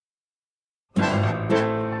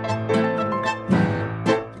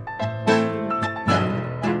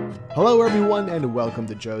Hello, everyone, and welcome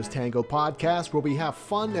to Joe's Tango Podcast, where we have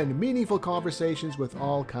fun and meaningful conversations with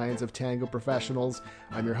all kinds of tango professionals.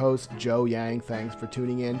 I'm your host, Joe Yang. Thanks for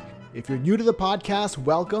tuning in. If you're new to the podcast,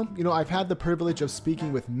 welcome. I've had the privilege of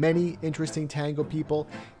speaking with many interesting tango people.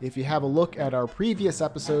 If you have a look at our previous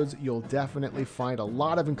episodes, you'll definitely find a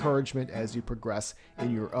lot of encouragement as you progress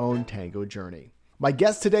in your own tango journey. My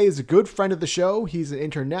guest today is a good friend of the show. He's an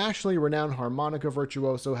internationally renowned harmonica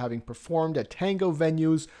virtuoso, having performed at tango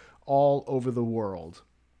venues all over the world.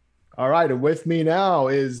 All right, and with me now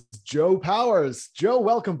is Joe Powers. Joe,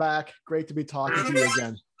 welcome back. Great to be talking to you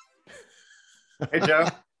again. Hey, Joe.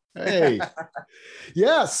 Hey.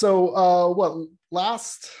 Yeah, so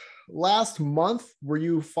last month, were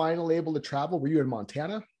you finally able to travel? Were you in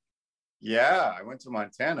Montana? Yeah, I went to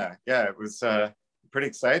Montana. Yeah, it was pretty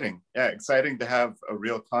exciting. Yeah, exciting to have a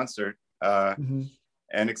real concert and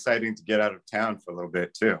exciting to get out of town for a little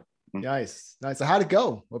bit too. Nice. So how'd it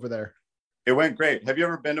go over there? It went great. Have you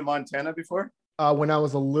ever been to Montana before? When I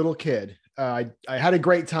was a little kid. I had a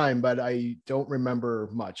great time, but I don't remember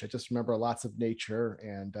much. I just remember lots of nature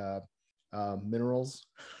and minerals.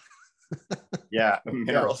 Yeah,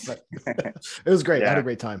 minerals. Yeah, it was great. Yeah. I had a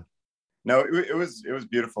great time. No, it was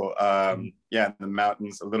beautiful. Yeah, in the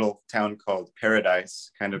mountains, a little town called Paradise,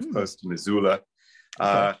 kind of close to Missoula.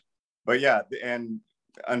 Okay. But yeah, and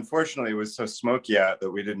unfortunately, it was so smoky out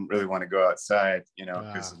that we didn't really want to go outside,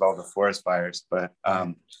 because of all the forest fires. But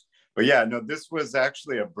yeah, no, this was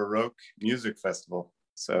actually a Baroque music festival.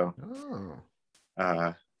 So,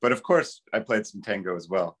 but of course, I played some tango as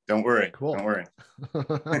well. Don't worry, cool. Don't worry.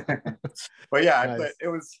 But yeah, Nice. I played. It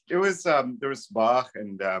was there was Bach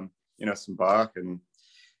and some Bach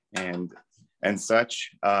and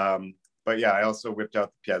such. But yeah, I also whipped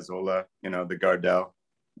out the Piazzolla, the Gardel,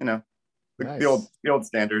 Nice. the old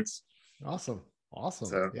standards. Awesome.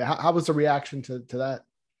 So, yeah, how was the reaction to that?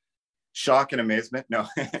 Shock and amazement. No.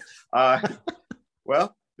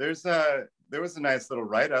 Well, there was a nice little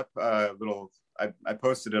write-up, I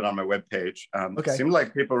posted it on my webpage. Okay. It seemed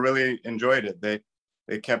like people really enjoyed it.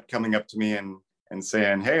 They kept coming up to me and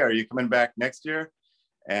saying, "Hey, are you coming back next year?"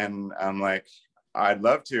 And I'm like, "I'd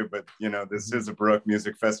love to, but this is a Baroque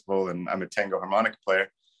music festival and I'm a tango harmonica player.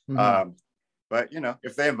 But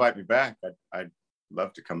if they invite me back, I'd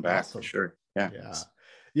love to come back. Awesome. For sure."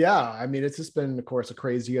 Yeah. I mean, it's just been, of course, a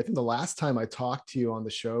crazy year. I think the last time I talked to you on the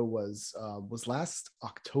show was last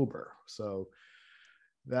October. So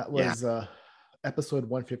that was episode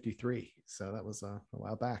 153. So that was a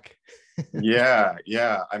while back. Yeah.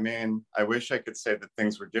 I mean, I wish I could say that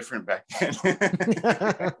things were different back then.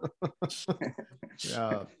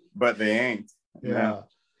 Yeah. But they ain't.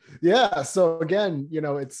 Yeah. So again,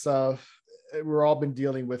 it's we're all been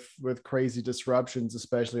dealing with crazy disruptions,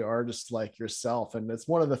 especially artists like yourself, and it's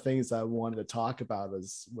one of the things I wanted to talk about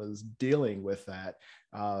was dealing with that.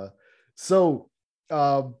 So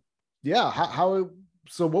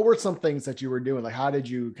what were some things that you were doing? Like, how did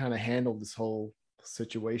you kind of handle this whole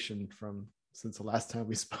situation since the last time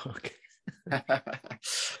we spoke?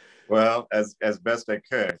 Well, as best I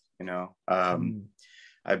could,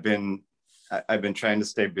 I've been trying to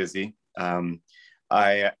stay busy.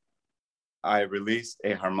 I released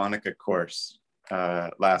a harmonica course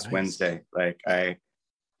last Wednesday.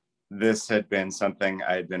 This had been something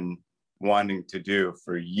I'd been wanting to do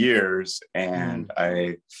for years, and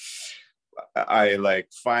I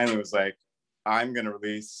finally was like, I'm going to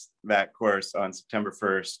release that course on September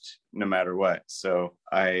 1st, no matter what. So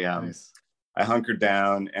I hunkered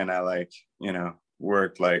down and I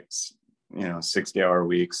worked 60-hour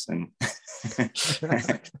weeks and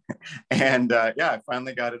and I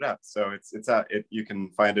finally got it up. So it's out. You can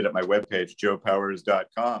find it at my webpage,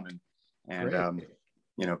 joepowers.com, and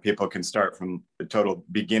people can start from the total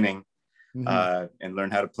beginning and learn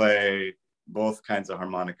how to play both kinds of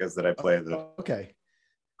harmonicas that I play, the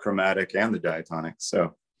chromatic and the diatonic.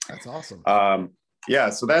 So that's awesome.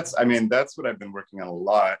 So that's what I've been working on a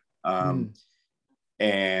lot.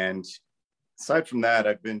 And aside from that,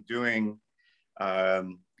 I've been doing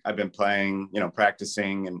I've been playing,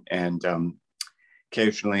 practicing and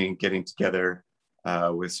occasionally getting together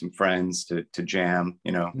with some friends to jam,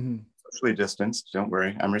 socially distanced. Don't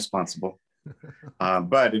worry, I'm responsible.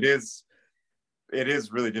 But it is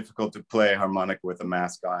really difficult to play harmonica with a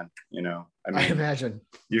mask on, I imagine.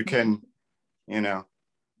 You can, it's not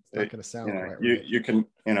going to sound right. You can,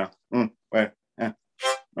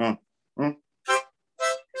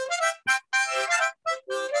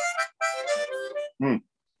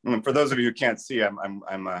 For those of you who can't see,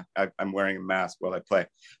 I'm wearing a mask while I play.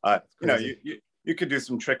 you could do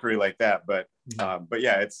some trickery like that, but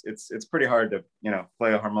yeah, it's pretty hard to, you know,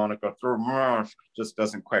 play a harmonica through, just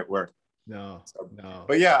doesn't quite work. No, So, no.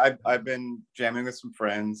 but yeah, I've been jamming with some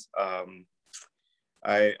friends.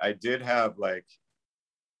 I did have like,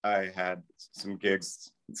 I had some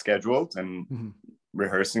gigs scheduled and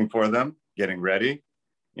rehearsing for them, getting ready,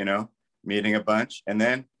 you know, meeting a bunch, and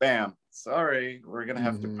then bam, sorry, we're gonna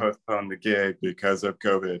have to postpone the gig because of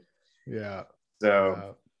COVID. Yeah.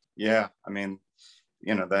 So yeah, I mean,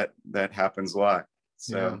 you know, that happens a lot.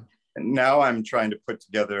 So now I'm trying to put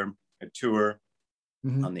together a tour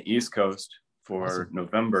on the East Coast for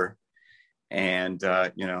November, and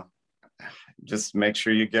you know, just make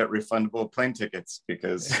sure you get refundable plane tickets,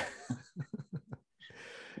 because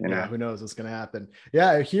you know, who knows what's going to happen.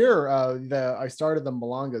 Here I started the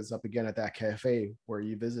Milongas up again at that cafe where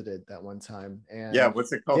you visited that one time. And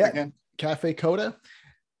what's it called again? Cafe Coda.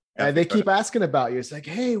 And they keep asking about you. It's like,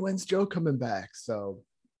 hey, when's Joe coming back? So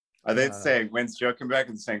are they saying, when's Joe coming back?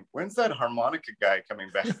 And saying, when's that harmonica guy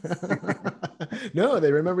coming back? No,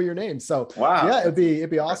 they remember your name. So wow, yeah, it'd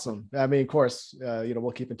be awesome. I mean, of course, you know,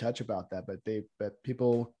 we'll keep in touch about that, but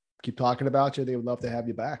people keep talking about you. They would love to have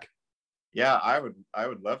you back. Yeah, I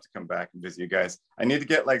would love to come back and visit you guys. I need to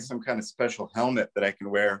get like some kind of special helmet that I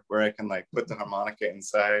can wear where I can like put the harmonica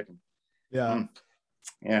inside. Yeah,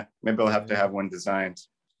 maybe I'll have to have one designed.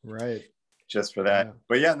 Right. Just for that.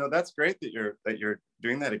 But yeah, no, that's great that you're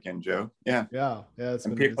doing that again, Joe. Yeah. It's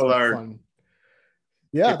and people are fun.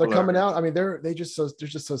 Yeah, they're coming out. I mean, they're just so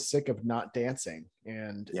sick of not dancing,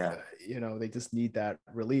 and you know, they just need that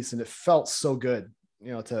release. And it felt so good,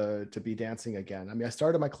 you know, to be dancing again. I mean, I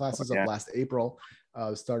started my classes up last April,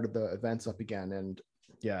 started the events up again, and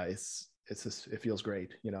yeah, it's just, it feels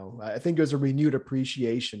great. You know, I think there's a renewed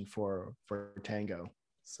appreciation for tango.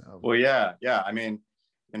 So well, yeah. I mean,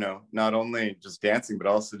 you know, not only just dancing, but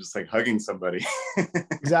also just like hugging somebody.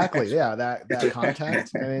 Exactly. Yeah. That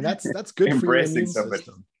contact. I mean, that's good for your immune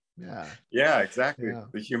system. Yeah, exactly. Yeah.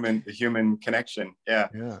 The human connection. Yeah.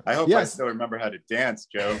 I hope I still remember how to dance,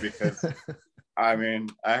 Joe, because I mean,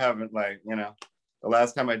 I haven't, like, you know, the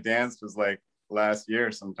last time I danced was like last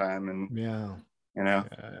year sometime. And you know,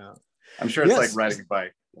 I'm sure it's like riding a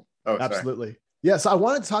bike. Oh, absolutely. Sorry. Yes. I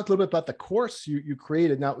wanted to talk a little bit about the course you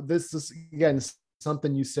created. Now, this is, again,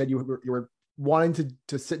 something you said you were wanting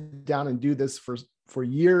to sit down and do this for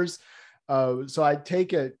years. So I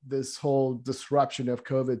take it this whole disruption of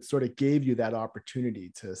COVID sort of gave you that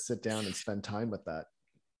opportunity to sit down and spend time with that.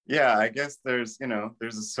 Yeah, I guess there's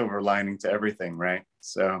a silver lining to everything, right?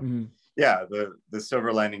 So yeah, the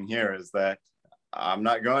silver lining here is that I'm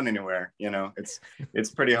not going anywhere. You know,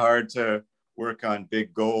 it's pretty hard to work on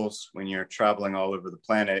big goals when you're traveling all over the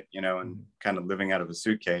planet, you know, and kind of living out of a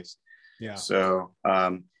suitcase. Yeah. So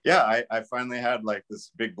I finally had like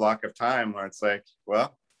this big block of time where it's like,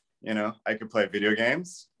 well, you know, I could play video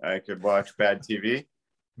games, I could watch bad TV,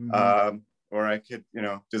 or I could, you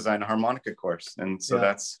know, design a harmonica course. And so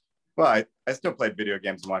that's, well, I still played video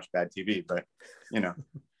games and watched bad TV, but, you know,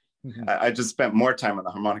 I just spent more time on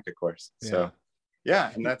the harmonica course. So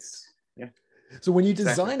and that's, So when you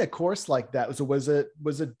design a course like that, so was it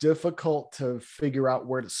difficult to figure out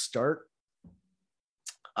where to start?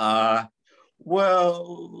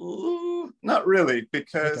 Well, not really,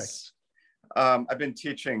 because I've been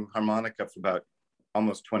teaching harmonica for about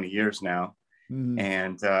almost 20 years now.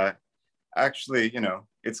 And actually, you know,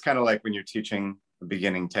 it's kind of like when you're teaching a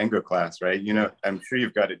beginning tango class, right? You know, I'm sure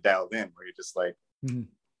you've got it dialed in where you're just like, you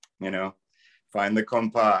know, find the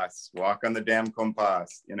compás, walk on the damn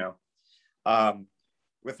compás, you know.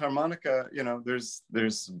 With harmonica, you know,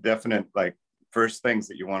 there's definite like first things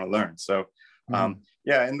that you want to learn. So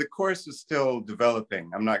and the course is still developing.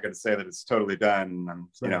 I'm not going to say that it's totally done.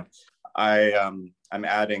 You know, I'm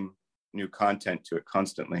adding new content to it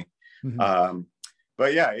constantly.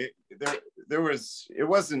 But yeah, it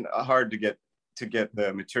wasn't hard to get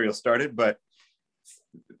the material started, but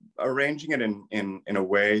arranging it in a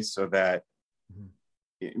way so that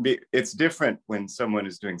it's different when someone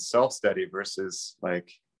is doing self-study versus like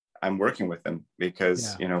I'm working with them,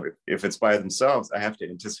 because you know, if it's by themselves, I have to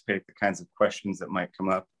anticipate the kinds of questions that might come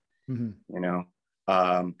up, you know,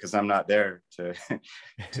 because I'm not there to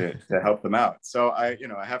help them out. So I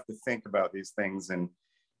have to think about these things and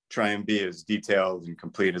try and be as detailed and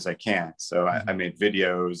complete as I can. So I made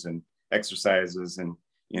videos and exercises and,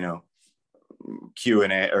 you know,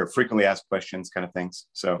 Q&A or frequently asked questions kind of things.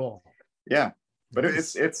 So yeah, but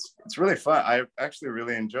it's really fun. I actually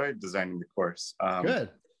really enjoyed designing the course.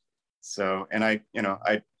 Good. So, and I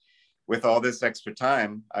with all this extra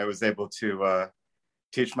time, I was able to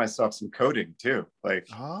teach myself some coding too. Like,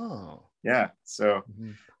 Yeah. So,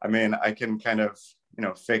 Mhm. I mean, I can kind of,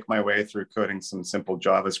 fake my way through coding some simple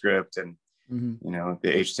JavaScript and, Mhm. the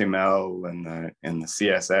HTML and the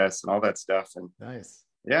CSS and all that stuff. And Nice.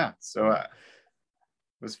 yeah, so Yeah. it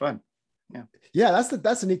was fun. Yeah. Yeah, that's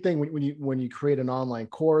the neat thing when you create an online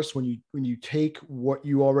course, when you take what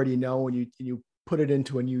you already know and you put it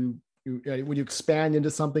into a new when you expand into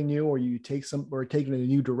something new, or you take it in a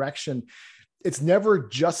new direction. It's never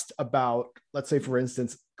just about, let's say, for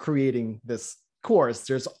instance, creating this course.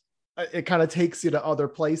 It kind of takes you to other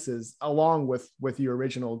places along with your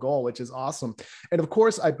original goal, which is awesome. And of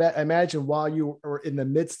course, I imagine while you are in the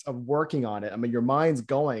midst of working on it, I mean, your mind's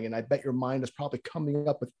going, and I bet your mind is probably coming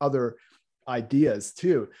up with other ideas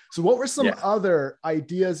too. So what were some Yeah. other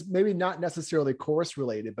ideas, maybe not necessarily course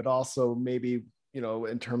related, but also maybe,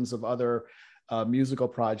 in terms of other musical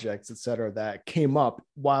projects, et cetera, that came up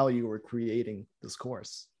while you were creating this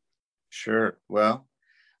course? Sure. Well,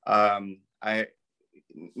 I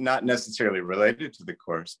not necessarily related to the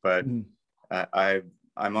course, but Mhm.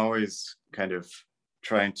 I'm always kind of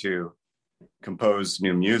trying to compose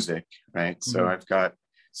new music, right? So Mhm. I've got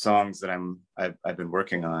songs that I've been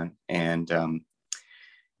working on, and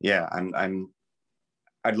yeah,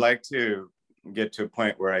 I'd like to get to a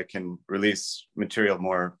point where I can release material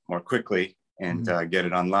more quickly and Mhm. get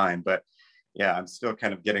it online. But yeah, I'm still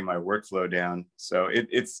kind of getting my workflow down. So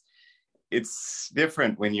it's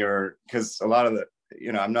different when because a lot of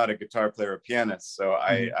I'm not a guitar player or pianist, so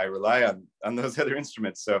Mhm. I rely on those other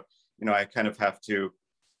instruments. So I kind of I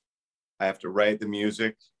have to write the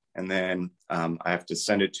music, and then I have to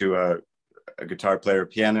send it to a guitar player or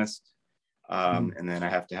pianist, Mhm. and then I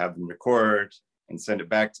have to have them record and send it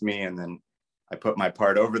back to me, and then I put my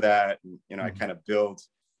part over that, and I Mhm. kind of build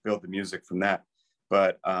the music from that.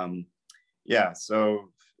 But yeah,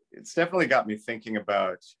 so it's definitely got me thinking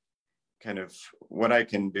about kind of what I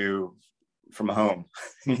can do from home,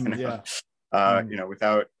 Mhm. Yeah.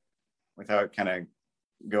 without kind of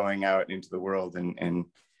going out into the world and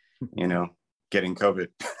you know getting COVID.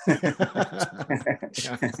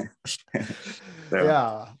 Yeah. So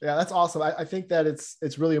Yeah, that's awesome. I think that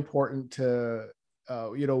it's really important to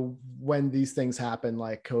when these things happen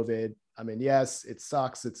like COVID. I mean, yes, it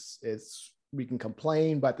sucks. It's we can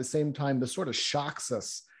complain, but at the same time, this sort of shocks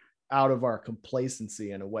us out of our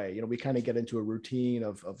complacency in a way. We kind of get into a routine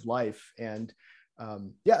of life, and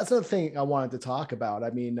yeah, that's another thing I wanted to talk about.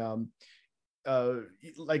 I mean, uh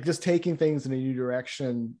like just taking things in a new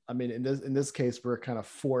direction. I mean, in this case, we're kind of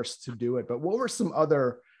forced to do it, but what were some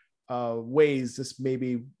other ways, just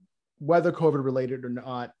maybe whether COVID related or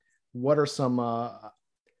not, what are some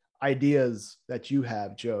ideas that you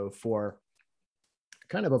have, Joe, for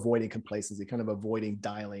kind of avoiding complacency, kind of avoiding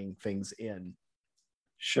dialing things in?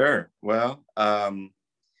 sure. Well,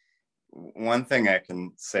 one thing I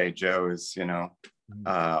can say, Joe, is Mhm.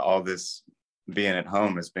 all this being at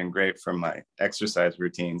home has been great for my exercise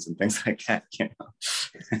routines and things like that.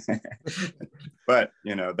 But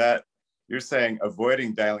that you're saying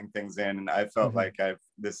avoiding dialing things in, and I felt Mhm. like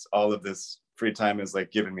all of this free time is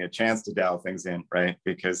like giving me a chance to dial things in, right?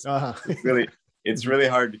 Because Uh-huh. it's Mhm. really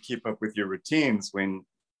hard to keep up with your routines when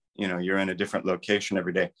you're in a different location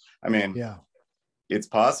every day. I mean, Yeah. it's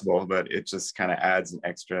possible, but it just kind of adds an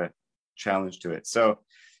extra challenge to it. So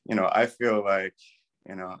I feel like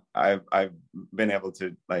I've been able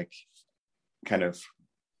to like kind of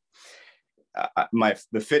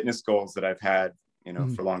the fitness goals that I've had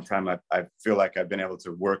Mhm. for a long time. I feel like I've been able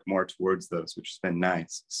to work more towards those, which has been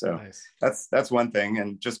nice. So Nice. that's one thing,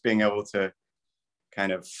 and just being able to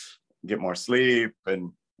kind of get more sleep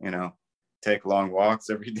and take long walks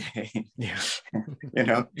every day. Yeah.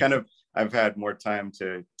 Kind of I've had more time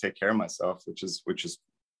to take care of myself, which is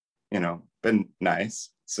been nice.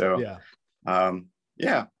 So Yeah.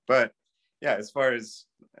 yeah, but yeah, as far as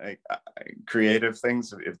like creative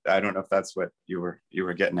things, if I don't know if that's what you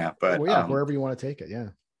were getting at, but Well, yeah, wherever you want to take it. Yeah.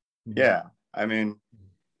 Mhm. yeah, I mean,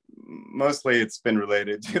 mostly it's been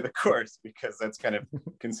related to the course because that's kind of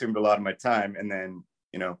consumed a lot of my time, and then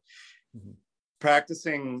Mhm.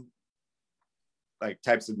 practicing like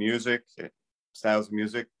types of music, styles of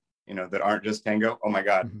music, that aren't just tango. Oh my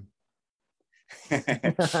god. Mhm.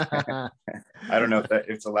 I don't know if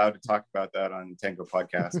it's allowed to talk about that on Tango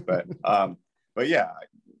podcast, but yeah,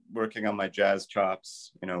 working on my jazz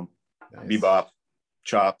chops, Nice. bebop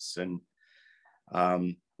chops, and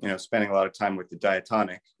spending a lot of time with the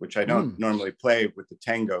diatonic, which I don't Mm, normally play with the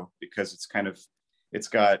tango because it's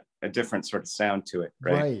got a different sort of sound to it,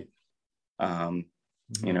 right? right. Um,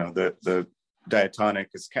 Mhm. the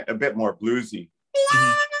diatonic is a bit more bluesy.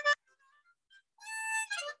 Mhm.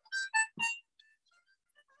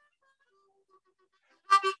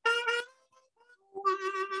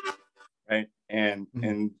 and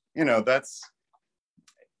you know,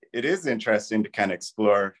 it is interesting to kind of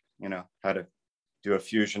explore, you know, how to do a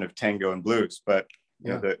fusion of tango and blues, but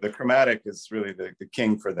you know, the chromatic is really the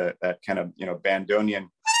king for that kind of, you know, bandonian.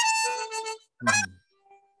 Mm-hmm.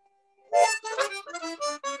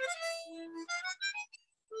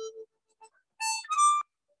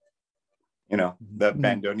 You know, the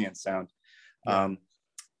bandonian sound.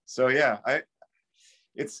 So yeah,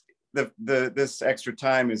 it's this extra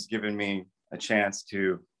time has given me a chance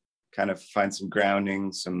to kind of find some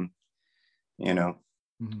grounding, some, you know,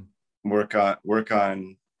 work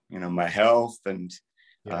on, you know, my health, and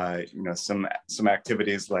you know, some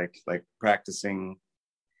activities like practicing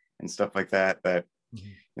and stuff like that, you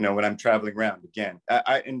know, when I'm traveling around again,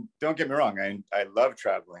 I and don't get me wrong, I love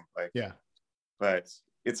traveling, like, but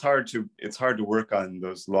it's hard to work on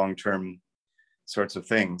those long-term sorts of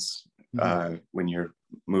things when you're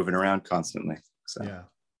moving around constantly. So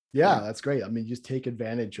that's great. I mean, just take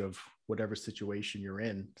advantage of whatever situation you're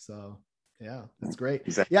in. So yeah, that's great.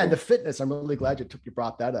 Exactly. Yeah, and the fitness, I'm really glad you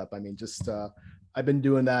brought that up. I mean, just I've been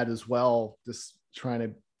doing that as well, just trying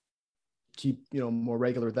to keep, you know, more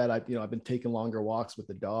regular with that. I've been taking longer walks with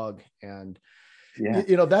the dog, and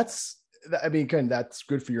you know, that's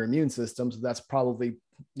good for your immune system. So that's probably,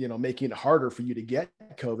 you know, making it harder for you to get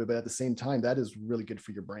COVID, but at the same time, that is really good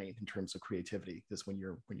for your brain in terms of creativity. Just when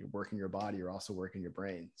you're working your body, you're also working your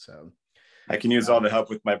brain. So I can use all the help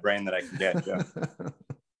with my brain that I can get.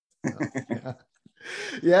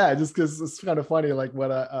 Just because it's kind of funny, like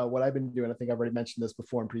what I've been doing. I think I've already mentioned this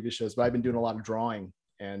before in previous shows, but I've been doing a lot of drawing,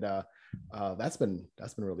 and that's been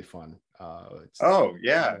really fun. I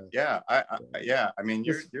mean,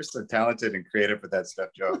 you're so talented and creative with that stuff,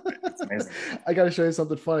 Joe. It's amazing. I got to show you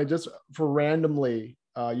something funny, just for randomly.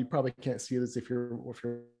 You probably can't see this if you're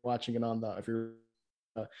watching it on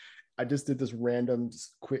I just did this random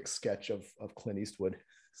quick sketch of Clint Eastwood.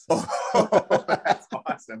 So. Oh, that's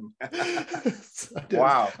awesome.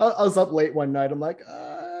 Wow. I was up late one night. I'm like,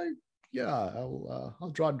 I'll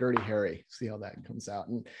draw Dirty Harry, see how that comes out.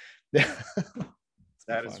 And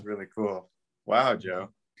that is really cool. Wow, Joe.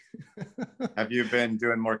 Have you been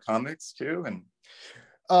doing more comics too? And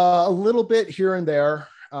a little bit here and there.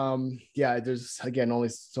 There's, again, only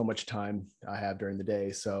so much time I have during the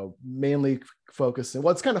day, so mainly focusing.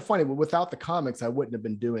 Well, it's kind of funny, but without the comics, I wouldn't have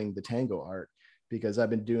been doing the tango art, because I've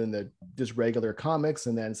been doing just regular comics,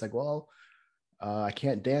 and then it's like, well, I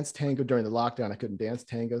can't dance tango during the lockdown. I couldn't dance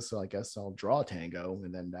tango, so I guess I'll draw tango,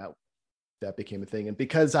 and then that became a thing. And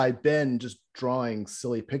because I've been just drawing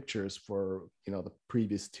silly pictures for, you know, the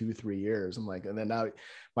previous 2-3 years, I'm like, and then now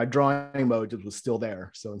my drawing mode was still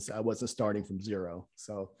there, so I wasn't starting from zero.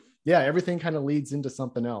 So yeah, everything kind of leads into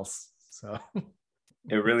something else. So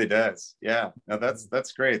it really does. Yeah, no,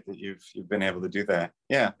 that's great that you've been able to do that.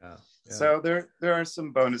 Yeah. So there are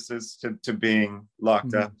some bonuses to being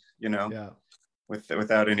locked up, you know,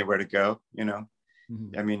 without anywhere to go, you know.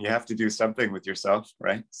 I mean, you have to do something with yourself,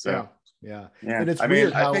 right? So yeah. And it's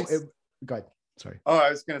weird how go ahead. Sorry. Oh, I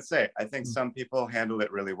was going to say, I think some people handle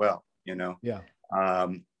it really well, you know. Yeah.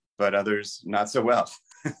 But others not so well.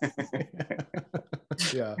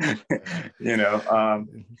 Yeah. You know.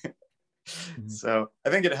 So I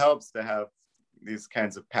think it helps to have these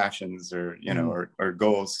kinds of passions, or you know, or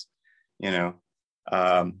goals, you know,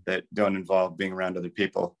 that don't involve being around other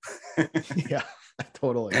people. Yeah.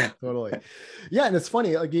 Totally. Yeah. And it's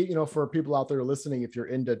funny, like, you know, for people out there listening, if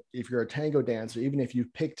you're a tango dancer, even if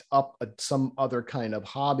you've picked up some other kind of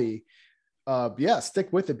hobby,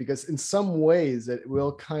 stick with it, because in some ways it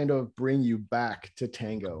will kind of bring you back to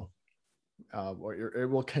tango, or it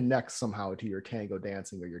will connect somehow to your tango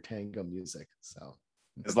dancing or your tango music. So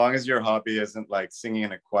as long as your hobby isn't like singing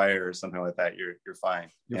in a choir or something like that, you're fine.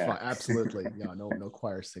 You're fine. Absolutely. Yeah. No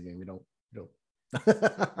choir singing. We don't.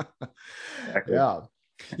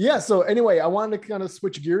 Yeah. So anyway, I wanted to kind of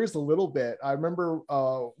switch gears a little bit. I remember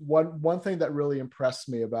one thing that really impressed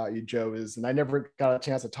me about you, Joe, is, and I never got a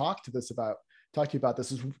chance to talk to you about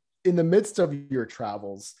this, is in the midst of your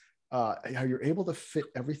travels, how you're able to fit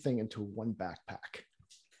everything into one backpack.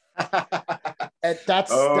 And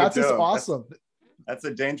that's just awesome. That's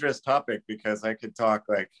a dangerous topic, because I could talk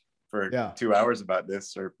like for 2 hours about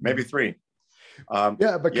this, or maybe 3. Kind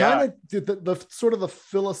of the sort of the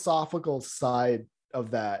philosophical side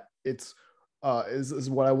of that, it's is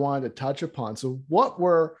what I wanted to touch upon. So what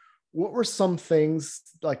were some things,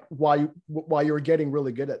 like while you were getting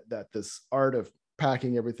really good at this art of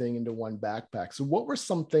packing everything into one backpack, so what were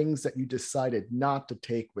some things that you decided not to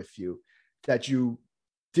take with you, that you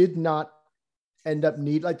did not end up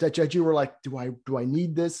like that you were like, do I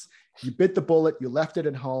need this? You bit the bullet, you left it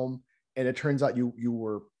at home, and it turns out you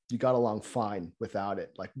were you got along fine without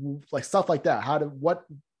it? Like stuff like that. What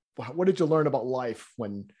did you learn about life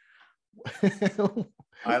when?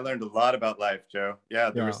 I learned a lot about life, Joe. Yeah,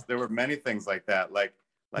 there were many things like that, like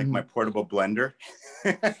my portable blender.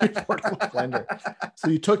 Portable blender. So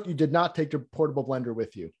you did not take your portable blender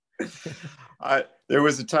with you. There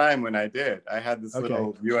was a time when I did. I had this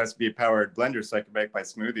little USB powered blender so I could make my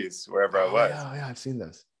smoothies wherever I was. Yeah, I've seen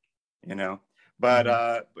this. You know,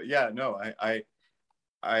 but yeah, no,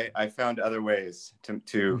 I found other ways to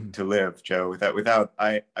live, Joe. Without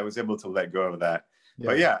I was able to let go of that. Yeah.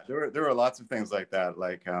 But yeah, there were lots of things like that.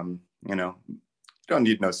 Like you know, don't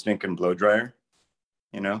need no stinking blow dryer.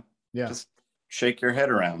 You know, just shake your head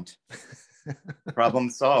around. Problem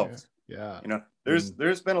solved. Yeah. You know, there's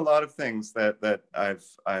been a lot of things that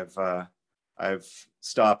I've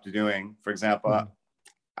stopped doing. For example,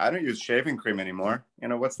 I don't use shaving cream anymore. You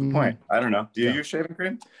know, what's the point? I don't know. Do you use shaving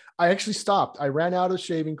cream? I actually stopped. I ran out of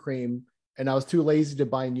shaving cream and I was too lazy to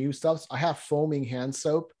buy new stuff. So I have foaming hand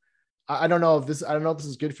soap. I don't know if this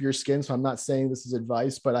is good for your skin. So I'm not saying this is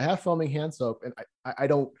advice, but I have foaming hand soap and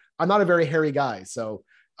I'm not a very hairy guy. So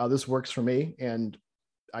this works for me. And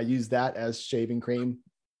I use that as shaving cream.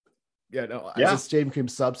 As a shaving cream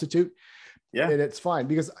substitute. Yeah. And it's fine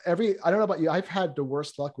because I don't know about you. I've had the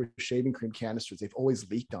worst luck with shaving cream canisters. They've always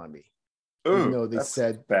leaked on me. Ooh, even though they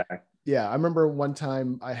said bad. Yeah. I remember one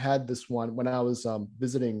time I had this one when I was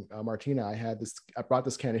visiting Martina. I brought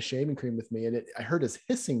this can of shaving cream with me and I heard this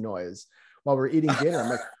hissing noise while we were eating dinner. I'm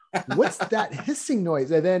like, what's that hissing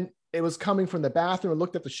noise? And then it was coming from the bathroom. I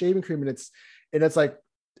looked at the shaving cream and it's like,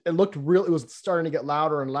 it looked real. It was starting to get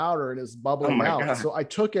louder and louder and it's bubbling out. God. So I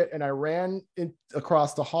took it and I ran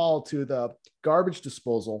across the hall to the garbage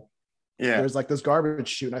disposal. Yeah. There's like this garbage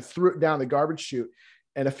chute and I threw it down the garbage chute.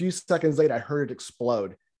 And a few seconds later, I heard it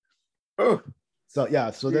explode. Oh, so yeah.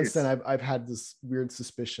 So then I've had this weird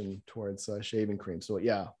suspicion towards shaving cream. So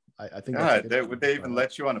yeah, I think. Would they even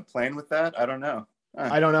let you on a plane with that? I don't know.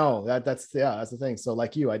 I don't know. That's the thing. So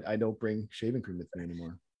like you, I don't bring shaving cream with me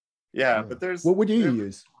anymore. Yeah, but there's. What would you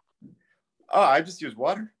use? Oh, I just use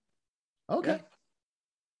water. Okay.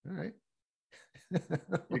 Yeah. All right.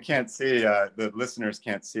 You can't see. The listeners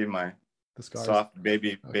can't see my soft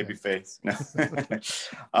baby face.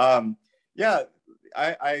 No. Yeah,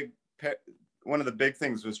 I one of the big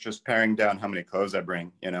things was just paring down how many clothes I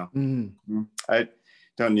bring. You know, I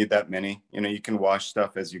don't need that many. You know, you can wash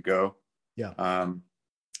stuff as you go. Yeah.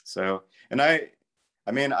 So, and I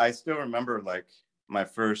mean, I still remember like my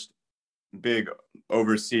first big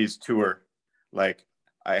overseas tour. Like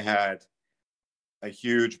I had a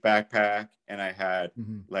huge backpack and I had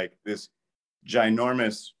like this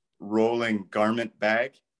ginormous rolling garment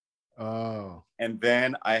bag. Oh. And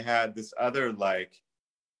then I had this other, like,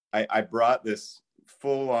 I brought this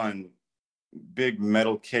full on big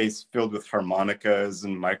metal case filled with harmonicas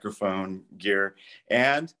and microphone gear.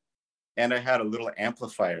 And I had a little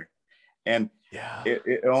amplifier. And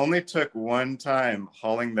it only took one time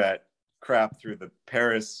hauling that crap through the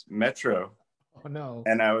Paris metro. Oh no.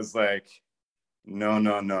 And I was like,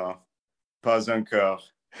 no, pas encore,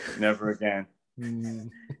 never again.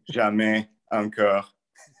 Jamais encore.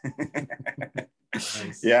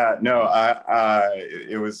 Nice. Yeah, no,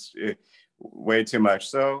 it was way too much.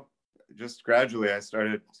 So just gradually I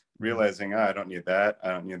started realizing, I don't need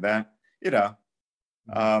that, you know.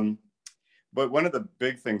 But one of the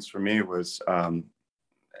big things for me was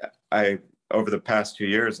over the past 2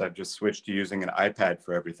 years, I've just switched to using an iPad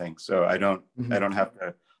for everything. So I don't have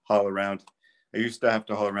to haul around. I used to have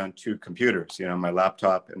to haul around 2 computers, you know, my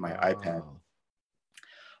laptop and my iPad.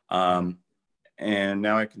 And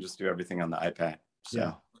now I can just do everything on the iPad.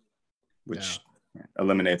 So, which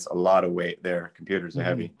eliminates a lot of weight there. Computers are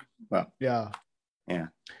heavy. Well, yeah.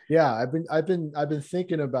 I've been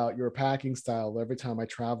thinking about your packing style every time I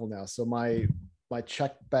travel now. So my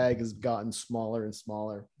check bag has gotten smaller and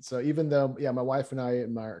smaller. So even though, my wife and I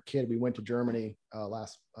and my kid, we went to Germany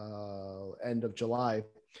last end of July.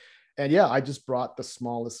 And I just brought the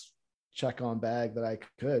smallest check-on bag that I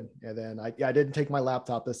could. And then I didn't take my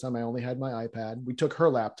laptop this time. I only had my iPad. We took her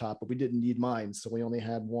laptop, but we didn't need mine. So we only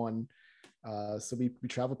had one. So we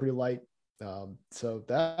traveled pretty light. So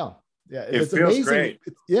that, it feels amazing. Great.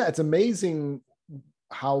 It's amazing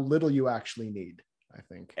how little you actually need, I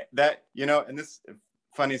think. That, you know, and this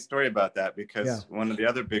funny story about that, because one of the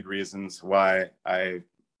other big reasons why I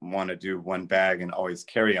want to do one bag and always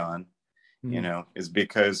carry on, you know, is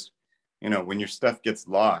because, you know, when your stuff gets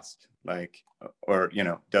lost, like, or, you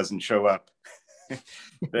know, doesn't show up,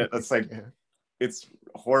 that's like, it's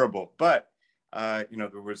horrible. But, you know,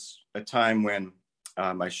 there was a time when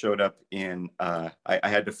I showed up in, I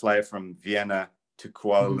had to fly from Vienna to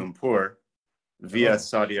Kuala Mhm. Lumpur via Oh.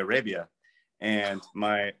 Saudi Arabia, and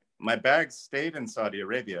my bags stayed in Saudi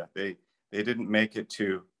Arabia. They didn't make it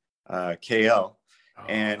to KL, Oh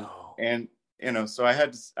and no. and so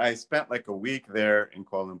I spent like a week there in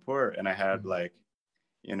Kuala Lumpur, and I had Mhm. like,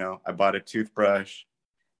 I bought a toothbrush,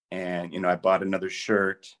 and I bought another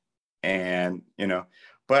shirt, and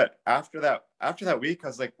but after that week, I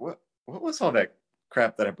was like, what was all that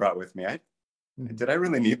crap that I brought with me? Mhm. Did I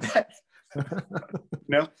really need that?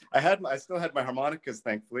 I still had my harmonicas,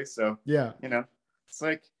 thankfully. So, Yeah. it's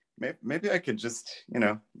like, maybe I could just,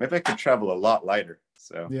 maybe I could travel a lot lighter.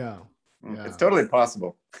 So Yeah. it's Yeah. totally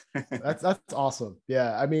possible. That's awesome.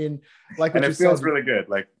 Yeah. I mean, like And what you it feels said. really good.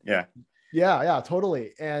 Like, yeah. Yeah, yeah,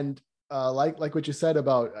 totally. And like what you said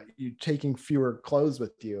about you taking fewer clothes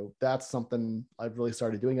with you, that's something I've really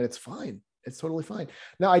started doing, and it's fine. It's totally fine.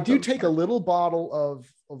 Now I do Totally take a fine. little bottle of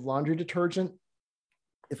laundry detergent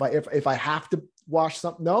if I have to wash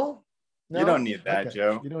something. No, You don't no, need that, okay.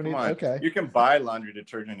 Joe. You don't Come need. on. Okay, You can buy laundry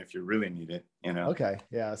detergent if you really need it. okay,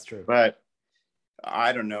 yeah, that's true. But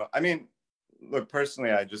I don't know. I mean, look,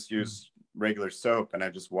 personally, I just Mhm. use regular soap, and I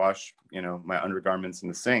just wash, my undergarments in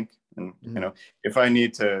the sink. And, Mhm. if I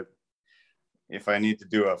need to,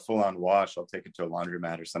 do a full-on wash, I'll take it to a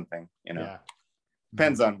laundromat or something. Yeah. Mhm.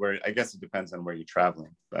 Depends on where, I guess it depends on where you're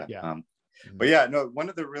traveling. But, Yeah. but Mhm. yeah, no, one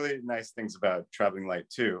of the really nice things about traveling light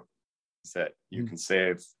too is that you Mhm. can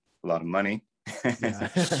save a lot of money. Yeah.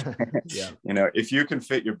 Yeah. If you can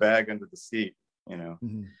fit your bag under the seat,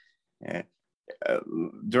 Mhm. eh,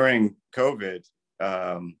 during COVID,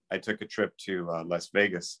 I took a trip to Las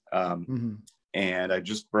Vegas, Mhm. and I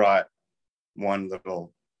just brought one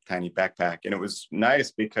little tiny backpack, and it was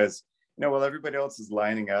nice because while everybody else is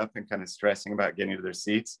lining up and kind of stressing about getting to their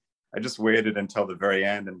seats, I just waited until the very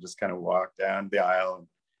end and just kind of walked down the aisle. And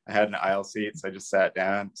I had an aisle seat, so I just sat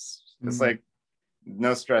down. It's Mhm. like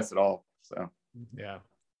no stress at all. So Yeah.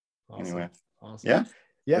 anyway, Awesome. Awesome. yeah,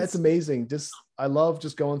 Yeah, it's it's amazing. Just I love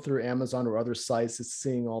just going through Amazon or other sites, just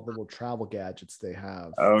seeing all the little travel gadgets they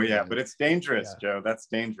have. oh yeah, but And it's dangerous, yeah, Joe. That's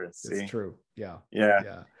dangerous. it's See, true. Yeah. yeah,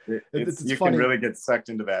 Yeah. it's It's you can funny. really get sucked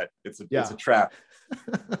into that. It's a Yeah. trap.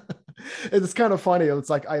 It's kind of funny. It's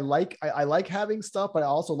like I like having stuff, but I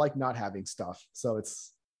also like not having stuff. So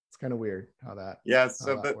it's kind of weird Yeah, how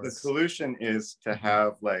so that the works. solution is to Mhm.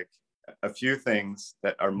 have like a few things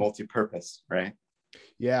that are multi-purpose, right?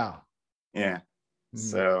 Yeah. Yeah. Mhm.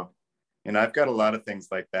 So, I've got a lot of things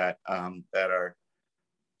like that, that are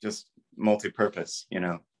just multi-purpose.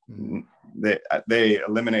 Mhm. They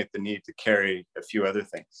eliminate the need to carry a few other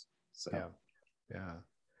things. So, Yeah. Yeah.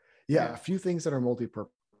 Yeah. yeah. A few things that are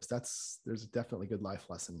multi-purpose. There's definitely a good life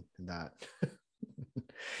lesson in that.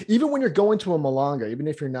 Even when you're going to a Malanga, even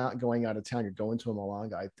if you're not going out of town, you're going to a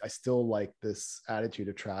Malanga. I still like this attitude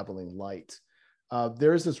of traveling light.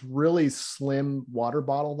 There's this really slim water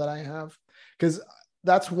bottle that I have because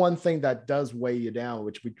that's one thing that does weigh you down,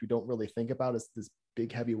 which we don't really think about is this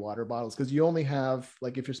big heavy water bottles because you only have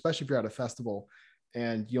like if you're especially if you're at a festival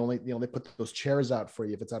and they put those chairs out for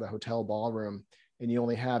you if it's at a hotel ballroom and you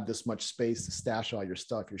only have this much space to stash all your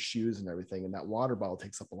stuff, your shoes and everything. And that water bottle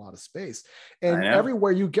takes up a lot of space. I And know.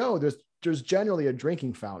 everywhere you go, there's generally a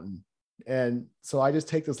drinking fountain. And so I just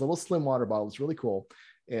take this little slim water bottle. It's really cool.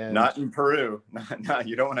 And Not in Peru. Not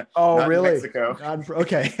you don't want to. oh, Not in really? Mexico.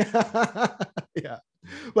 Okay. Yeah.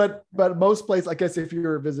 But most places, I guess if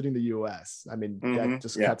you're visiting the US, I mean, that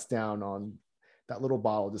just Yeah. cuts down on that little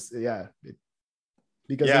bottle. Just yeah.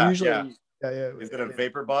 Because they Yeah. Yeah. usually Is it a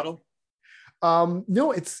vapor bottle?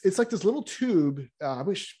 No, it's like this little tube. I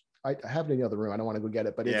wish I have it in the other room. I don't want to go get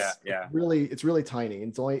it, but Yeah. Yeah. it's really tiny.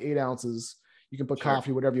 It's only 8 ounces. You can put Sure.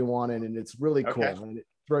 coffee, whatever you want in, and it's really Okay. cool. And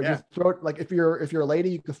Yeah. just throw it like if you're a lady,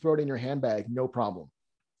 you can throw it in your handbag, no problem.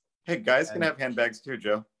 Hey, guys can And have handbags too,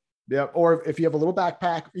 Joe. yeah, or if you have a little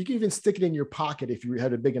backpack, you can even stick it in your pocket if you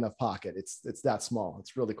had a big enough pocket. It's that small.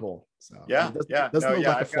 It's really cool. So and Yeah. it Yeah. doesn't No. look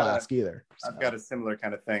Yeah. like a flask either. So I've got a similar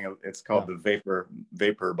kind of thing. It's yeah. called the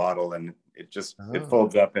vapor bottle, and it Oh,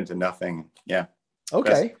 folds up into nothing. Yeah,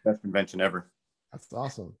 okay. best invention ever. That's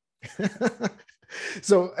awesome.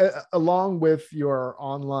 So, along with your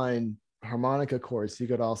online harmonica course, you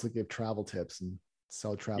could also give travel tips and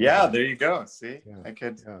sell travel Yeah, guides. there you go. See, Yeah, I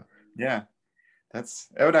could. yeah, Yeah, that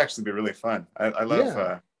would actually be really fun.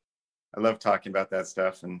 yeah. I love talking about that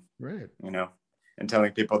stuff, and Right. you know, and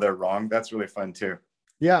telling people they're wrong. That's really fun too.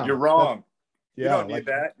 Yeah. You're wrong. You Yeah. don't need Like,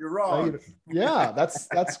 that. You're wrong. yeah.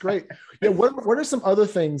 That's great. Yeah. What are some other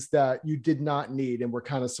things that you did not need and were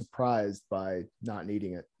kind of surprised by not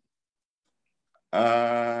needing it?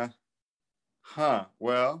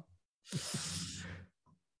 Well,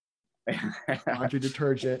 laundry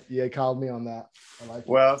detergent. Yeah, called me on that. I like it.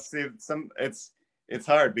 Well, see, it's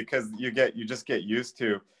hard because you just get used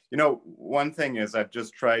to, one thing is I've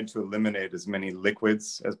just tried to eliminate as many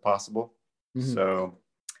liquids as possible. Mhm. So,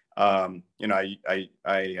 I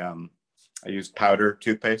use powder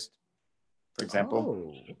toothpaste, for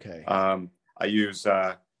example. Oh, okay. I use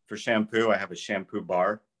for shampoo, I have a shampoo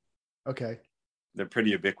bar. Okay. They're pretty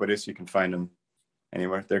ubiquitous. You can find them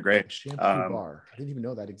anywhere. They're great. A shampoo bar. I didn't even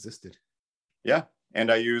know that existed. Yeah,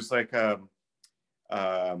 and I use like um,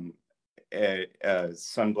 a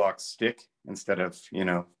sunblock stick instead of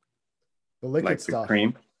The liquid like the stuff.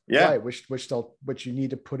 cream. Yeah, Right, which you need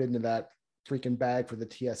to put into that freaking bag for the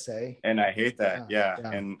TSA. and I hate that. Yeah.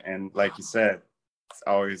 Yeah. And like you said, it's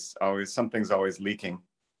always something's always leaking.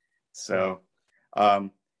 So,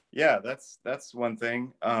 yeah, that's one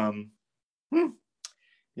thing.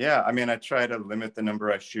 Yeah, I mean, I try to limit the number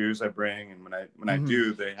of shoes I bring, and when I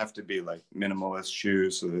do, they have to be like minimalist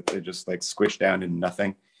shoes so that they just like squish down into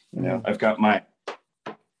nothing. I've got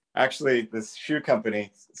actually this shoe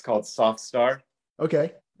company. It's called Soft Star.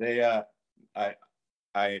 Okay. They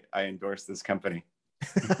I endorse this company.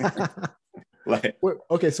 Like,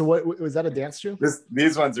 okay, so what was that, a dance shoe?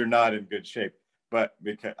 These ones are not in good shape, but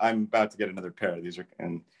because I'm about to get another pair. These are,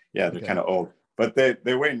 and yeah, they're kind of old, but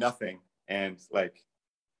they weigh nothing, and like,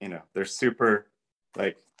 they're super,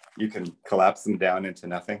 like, you can collapse them down into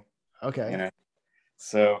nothing. Okay.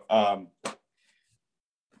 So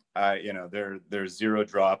they're zero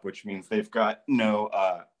drop, which means they've got no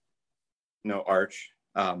arch.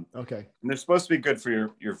 Okay. And they're supposed to be good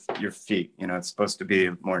for your feet. It's supposed to be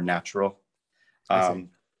more natural. So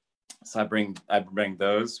I bring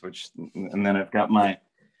those, and then I've got my,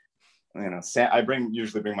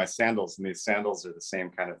 usually bring my sandals, and these sandals are the same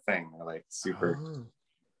kind of thing. They're like super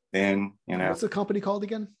thin. What's the company called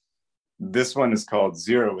again? This one is called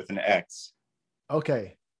Zero with an X.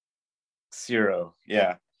 Okay. Zero,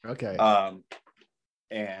 yeah. Okay.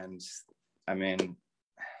 And I mean,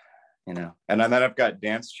 and then I've got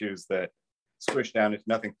dance shoes that squish down into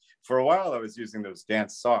nothing. For a while, I was using those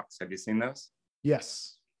dance socks. Have you seen those?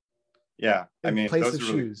 Yes. Yeah. In place of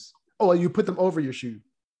shoes. Oh, you put them over your shoe.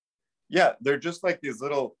 Yeah, they're just like these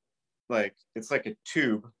little, like, it's like a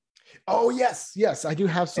tube. Oh, yes. Yes, I do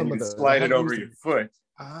have some of those. Slide it over your foot.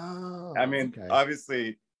 Oh, I mean,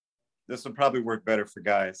 obviously, this would probably work better for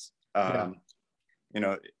guys. I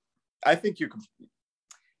think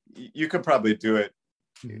you could probably do it.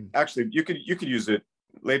 Mm-hmm. Actually, you could use it.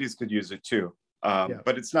 Ladies could use it too.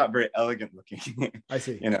 But it's not very elegant looking. I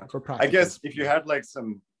see. I guess if you had like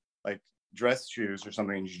some like dress shoes or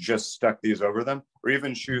something, and you just stuck these over them, or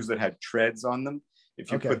even shoes that had treads on them, if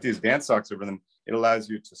you put these dance socks over them, it allows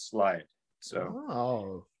you to slide.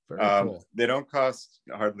 So very cool. They don't cost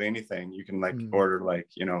hardly anything. You can like order like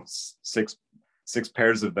six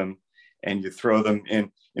pairs of them, and you throw them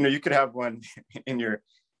in. You could have one in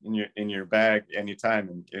your bag anytime,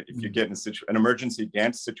 and if you get in an emergency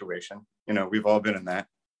dance situation, we've all been in that.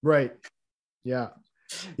 Right. Yeah.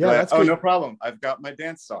 That's no problem. I've got my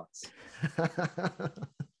dance socks.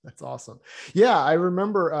 That's awesome. Yeah, I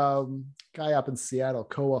remember guy up in Seattle,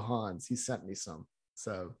 Koa Hans. He sent me some.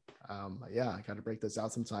 So I got to break this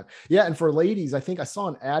out sometime. Yeah, and for ladies, I think I saw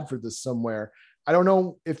an ad for this somewhere. I don't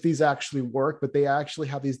know if these actually work, but they actually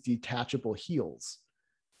have these detachable heels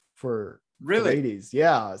for ladies.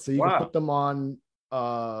 Yeah, so you can put them on.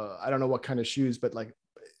 I don't know what kind of shoes, but like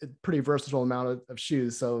a pretty versatile amount of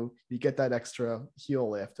shoes. So you get that extra heel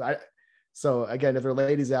lift. So again, if there are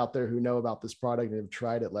ladies out there who know about this product and have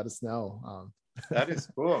tried it, let us know. That is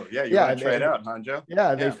cool. Yeah, you want to try it out, huh, Joe?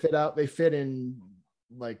 Yeah, they fit out. They fit in,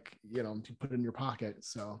 like, you put it in your pocket.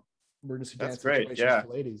 So emergency dance situations for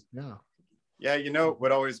ladies. Yeah. Yeah,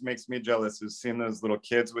 what always makes me jealous is seeing those little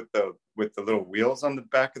kids with the little wheels on the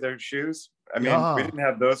back of their shoes. I mean, we didn't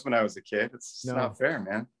have those when I was a kid. It's not fair,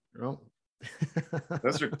 man. No.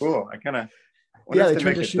 Those are cool. I kind of they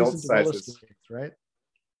turn the shoes into roller skates, right?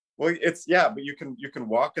 Well, but you can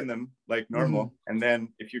walk in them like normal, and then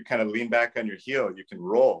if you kind of lean back on your heel, you can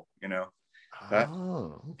roll.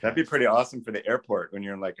 That'd be pretty awesome for the airport when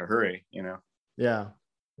you're in like a hurry. Yeah,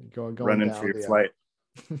 going running for your flight.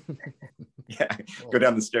 Go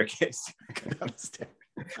down the staircase.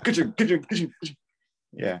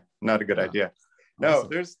 Yeah, not a good idea. No,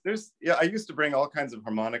 there's I used to bring all kinds of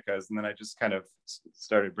harmonicas, and then I just kind of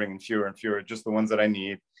started bringing fewer and fewer, just the ones that I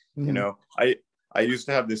need. I used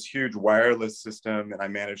to have this huge wireless system, and I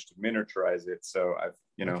managed to miniaturize it. So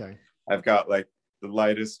I've got like the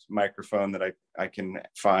lightest microphone that I can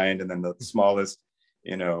find, and then the smallest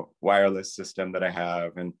wireless system that I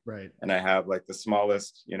have, and I have like the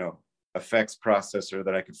smallest effects processor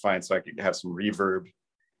that I could find so I could have some reverb,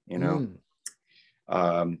 you know,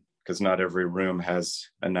 because not every room has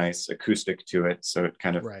a nice acoustic to it. So it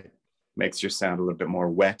kind of makes your sound a little bit more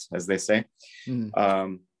wet, as they say.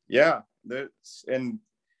 Yeah. And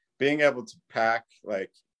being able to pack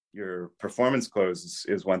like your performance clothes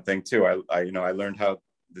is one thing too. I learned how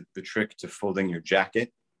the trick to folding your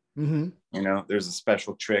jacket. You know, there's a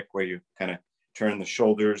special trick where you kind of turn the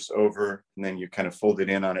shoulders over and then you kind of fold it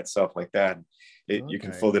in on itself like that. You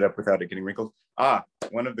can fold it up without it getting wrinkled.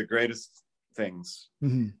 One of the greatest things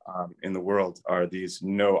in the world are these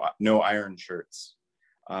no iron shirts.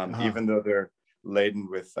 Even though they're laden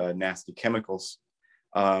with nasty chemicals,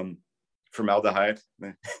 formaldehyde.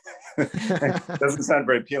 Doesn't sound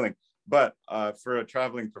very appealing, but for a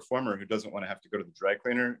traveling performer who doesn't want to have to go to the dry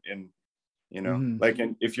cleaner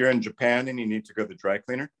if you're in Japan and you need to go to the dry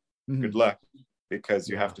cleaner, good luck, because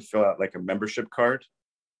you have to fill out like a membership card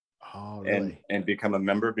and become a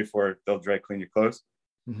member before they'll dry clean your clothes.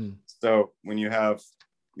 So when you have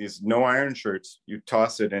these no iron shirts, you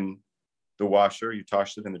toss it in the washer, you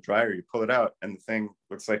toss it in the dryer, you pull it out, and the thing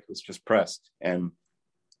looks like it was just pressed. And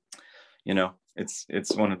you know, it's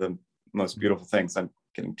one of the most beautiful things. I'm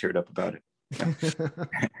getting teared up about it.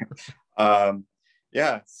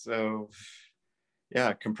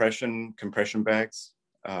 Compression bags,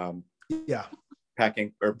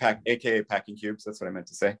 aka packing cubes. That's what I meant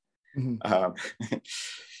to say.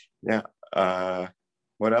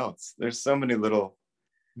 What else? There's so many little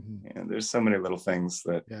things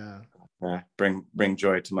that bring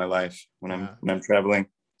joy to my life when I'm traveling.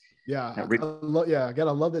 I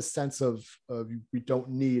gotta love this sense of we don't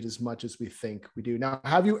need as much as we think we do. Now,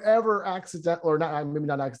 have you ever maybe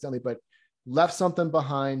not accidentally, but left something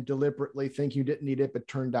behind deliberately, think you didn't need it, but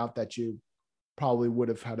turned out that you probably would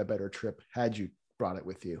have had a better trip had you brought it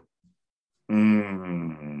with you?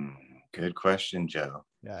 Good question, Joe.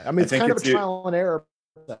 Yeah, I mean, it's kind of a trial and error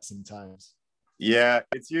sometimes. Yeah,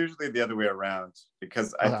 it's usually the other way around,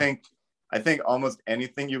 because I think almost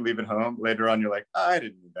anything you leave at home, later on you're like, I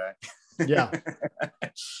didn't need that.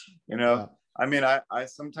 I mean, I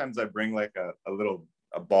sometimes I bring like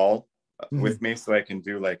a ball with me so I can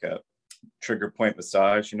do like a trigger point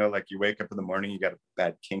massage. You know, like you wake up in the morning, you got a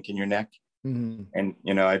bad kink in your neck, and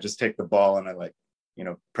I just take the ball and I like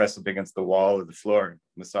press it against the wall or the floor and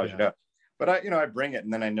massage it out. But I bring it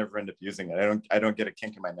and then I never end up using it. I don't get a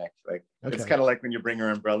kink in my neck. Like it's kind of like when you bring your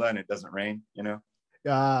umbrella and it doesn't rain.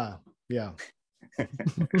 Yeah.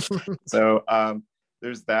 So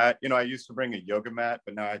there's that. I used to bring a yoga mat,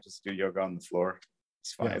 but now I just do yoga on the floor.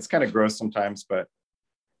 It's fine. It's kind of gross sometimes, but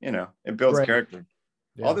it builds character.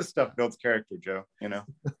 All this stuff builds character, Joe. A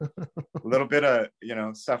little bit of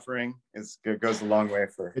suffering goes a long way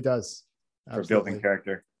for building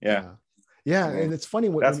character. Yeah, and it's funny.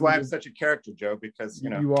 That's why I'm such a character, Joe, because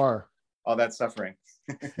you are all that suffering.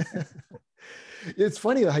 It's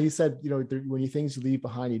funny how you said, when you things you leave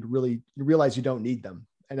behind, you realize you don't need them.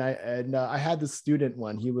 And I had this student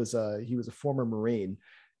one. He was a former Marine,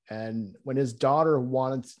 and when his daughter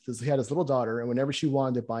he had his little daughter, and whenever she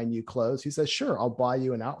wanted to buy new clothes, he says, "Sure, I'll buy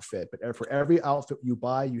you an outfit, but for every outfit you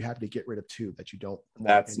buy, you have to get rid of two that you don't want."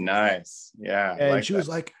 That's nice. Yeah. And she was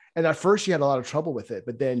like, and at first she had a lot of trouble with it,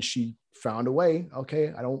 but then she found a way.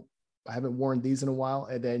 Okay, I haven't worn these in a while.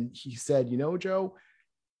 And then he said, Joe,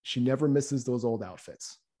 she never misses those old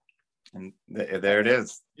outfits. And there it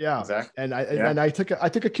is. Yeah, exactly. And I took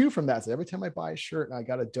a cue from that. So every time I buy a shirt and I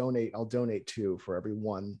got to donate, I'll donate two for every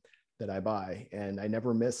one that I buy, and I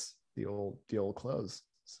never miss the old clothes.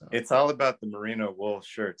 So it's all about the merino wool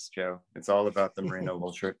shirts, Joe. It's all about the merino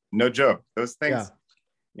wool shirt. No joke. Those things.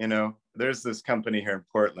 There's this company here in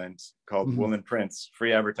Portland called Woolen Prints.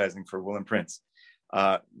 Free advertising for Woolen Prints.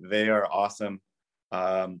 They are awesome.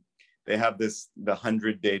 They have the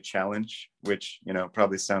 100-day challenge, which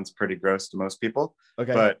probably sounds pretty gross to most people.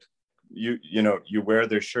 Okay. But you wear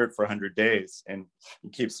their shirt for 100 days and you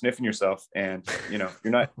keep sniffing yourself, and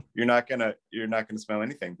you're not gonna smell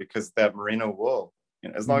anything, because that merino wool,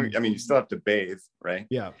 as long as, you still have to bathe, right?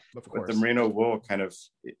 Yeah, of course. But the merino wool kind of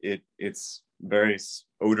it's very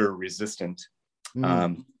odor resistant,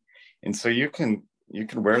 and so you can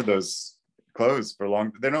wear those clothes for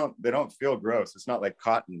long. They don't feel gross. It's not like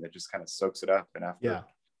cotton that just kind of soaks it up, and after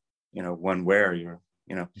one wear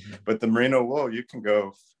but the merino wool, you can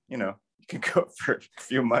go for a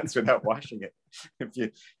few months without washing it if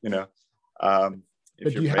you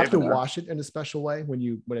but do you have to wash it in a special way when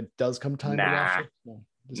it does come time to wash it?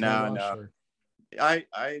 No.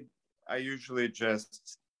 I usually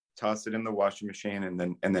just toss it in the washing machine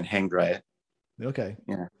and then hang dry it. Okay.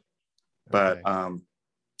 Yeah. But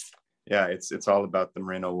it's all about the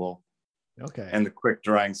merino wool. Okay. and the quick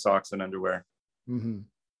drying socks and underwear. Mm-hmm.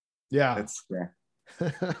 Yeah. It's yeah.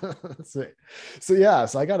 So yeah,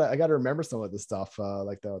 so I gotta remember some of this stuff,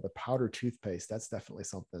 like the powder toothpaste. That's definitely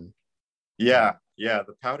something. Yeah, yeah.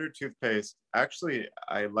 The powdered toothpaste. Actually,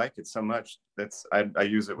 I like it so much. I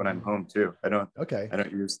use it when I'm home too. Okay. I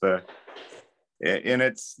don't use the, and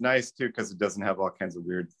it's nice too because it doesn't have all kinds of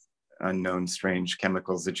weird, unknown, strange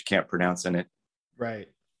chemicals that you can't pronounce in it. Right.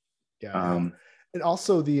 Yeah. Yeah. Um, And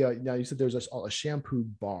also the now you said there's a shampoo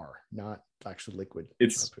bar, not actually liquid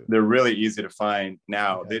shampoo. they're really easy to find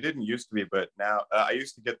now. Okay. They didn't used to be, but now I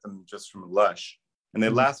used to get them just from Lush, and they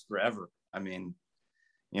last forever. I mean,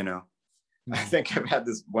 you know, I think I've had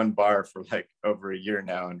this one bar for like over a year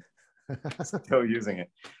now and still using it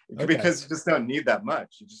because you just don't need that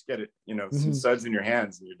much. You just get it, some suds in your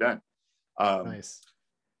hands and you're done. Nice.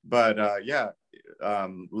 But yeah,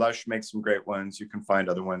 Lush makes some great ones. You can find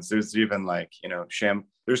other ones. There's even like,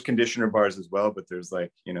 there's conditioner bars as well, but there's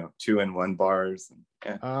like, 2-in-1 bars.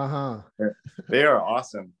 And, they are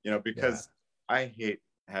awesome, because I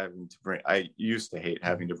used to hate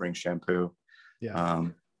having to bring shampoo. Yeah.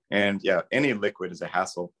 And yeah, any liquid is a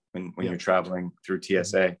hassle when you're traveling through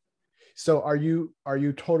TSA. So are you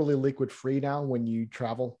totally liquid free now when you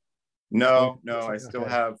travel? No, I still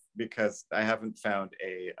have, because I haven't found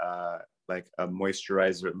a like a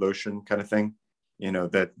moisturizer lotion kind of thing.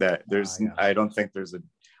 That there's I don't think there's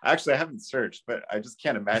actually I haven't searched, but I just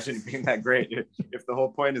can't imagine it being that great. If the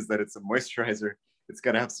whole point is that it's a moisturizer, it's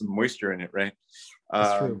got to have some moisture in it, right?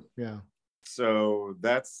 That's true. Yeah. So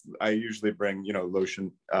I usually bring,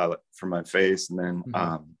 lotion for my face, and then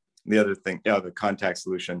the other thing, the contact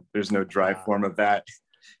solution. There's no dry form of that.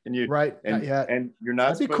 And you're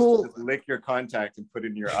not supposed to just lick your contact and put it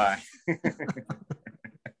in your eye.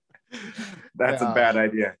 That's a bad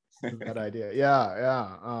idea. Bad idea.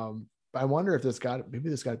 Yeah. I wonder if there's got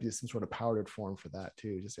to be some sort of powdered form for that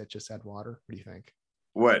too. Just add water. What do you think?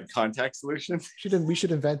 What, contact solution? We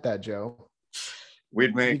should invent that, Joe.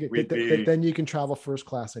 Then you can travel first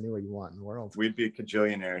class anywhere you want in the world. We'd be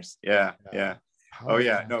cajillionaires. Yeah. Oh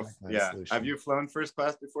yeah, no, yeah. Solution. Have you flown first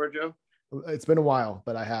class before, Joe? It's been a while,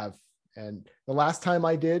 but I have. And the last time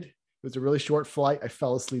I did, it was a really short flight. I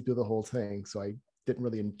fell asleep through the whole thing, so I didn't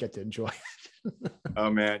really get to enjoy it. Oh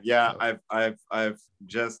man, yeah. I've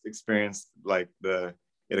just experienced like it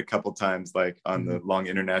a couple times, like on the long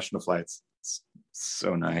international flights. It's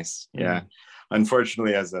so nice. Yeah.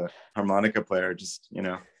 Unfortunately, as a harmonica player, just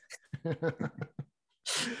there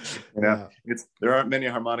aren't many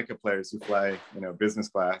harmonica players who fly business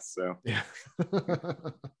class. So yeah.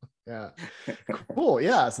 Cool.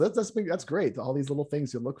 Yeah. So that's great. All these little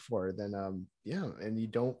things you look for. Then and you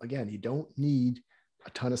don't need a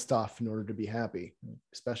ton of stuff in order to be happy,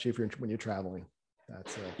 especially when you're traveling.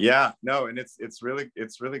 That's and it's really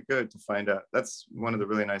good to find out. That's one of the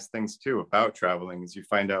really nice things too about traveling, is you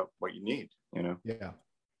find out what you need.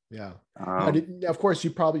 Yeah. Of course,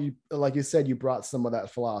 you probably, like you said, you brought some of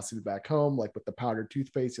that philosophy back home, like with the powdered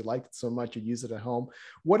toothpaste. You liked it so much, you use it at home.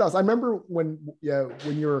 What else? I remember when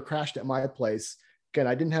you were crashed at my place. Again,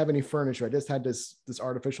 I didn't have any furniture. I just had this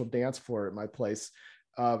artificial dance floor at my place,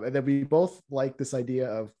 and then we both like this idea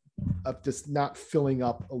of just not filling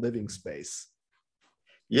up a living space.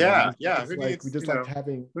 Yeah. Who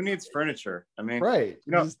needs furniture? I mean, right.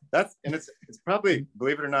 It's probably,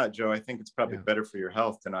 believe it or not, Joe, I think it's probably better for your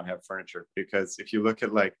health to not have furniture, because if you look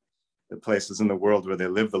at like the places in the world where they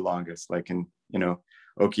live the longest, like in,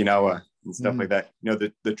 Okinawa and stuff like that,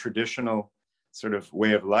 the traditional sort of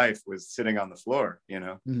way of life was sitting on the floor,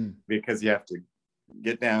 because you have to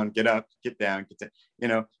get down, get up, get down,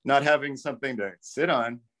 not having something to sit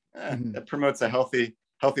on, that promotes a healthy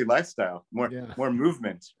lifestyle, more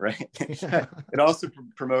movement, right? It also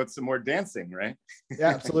promotes some more dancing, right? Yeah,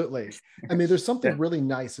 absolutely. I mean, there's something really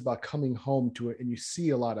nice about coming home to it, and you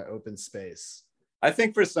see a lot of open space. I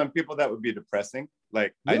think for some people that would be depressing.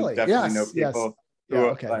 Like, really? I definitely know people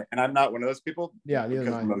who, and I'm not one of those people. Yeah,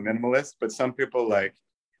 because I'm a minimalist. But some people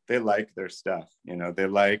they like their stuff. They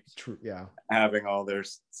like having all their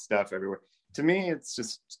stuff everywhere. To me, it's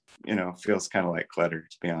just, feels kind of like clutter,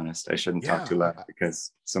 to be honest. I shouldn't talk too loud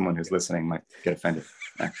because someone who's listening might get offended.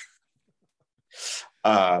 But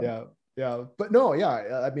no,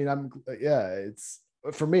 I mean, it's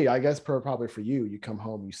for me, I guess probably for you, you come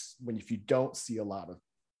home, if you don't see a lot of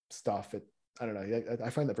stuff, I don't know. I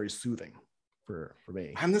find that very soothing for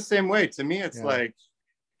me. I'm the same way. To me, it's like,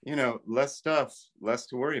 less stuff, less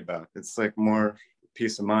to worry about. It's like more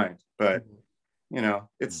peace of mind, but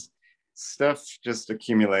it's, stuff just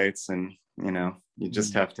accumulates, and you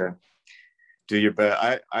just have to do your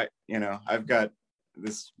best. I've got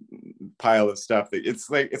this pile of stuff that it's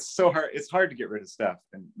like, it's so hard. It's hard to get rid of stuff.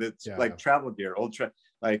 And it's like travel gear,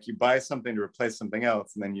 like you buy something to replace something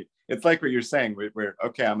else. And then it's like what you're saying, where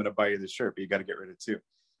okay, I'm going to buy you this shirt, but you got to get rid of it too.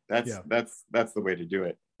 That's the way to do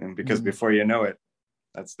it. And because before you know it,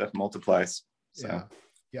 that stuff multiplies. So.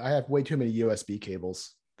 Yeah. I have way too many USB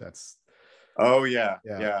cables.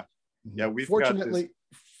 We've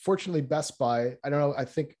fortunately Best Buy, I don't know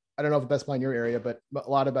if Best Buy in your area, but a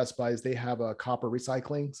lot of Best Buys, they have a copper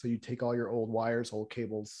recycling. So you take all your old wires, old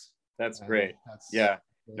cables. That's great. Really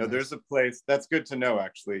nice. There's a place that's good to know,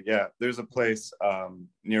 actually. Yeah. There's a place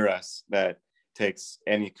near us that takes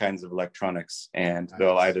any kinds of electronics, and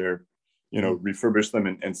they'll either, refurbish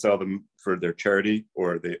them and sell them for their charity,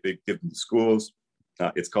 or they give them to schools.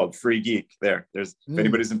 It's called Free Geek. There's if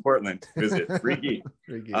anybody's in Portland, visit Free Geek.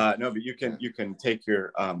 Free Geek. No, but you can take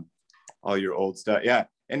your all your old stuff. Yeah.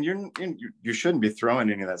 And you shouldn't be throwing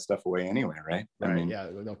any of that stuff away anyway, right? Right. I mean,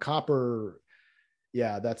 copper.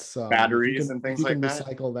 Yeah, that's batteries and things like that. If you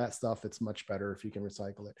can recycle that stuff, it's much better if you can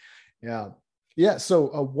recycle it. Yeah. So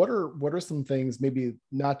what are some things, maybe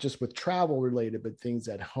not just with travel related, but things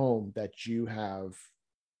at home that you have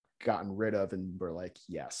gotten rid of and were like,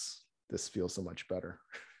 yes, this feels so much better?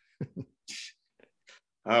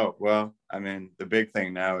 Oh, well, I mean, the big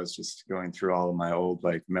thing now is just going through all of my old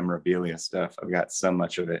like memorabilia stuff. I've got so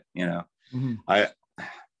much of it,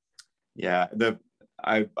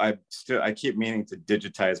 I keep meaning to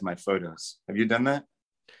digitize my photos. Have you done that?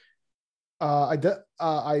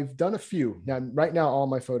 I've done a few. Now, right now, all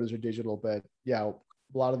my photos are digital, but a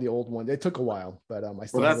lot of the old ones, it took a while, but I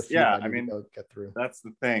still have a few that I need to get through. That's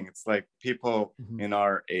the thing. It's like people in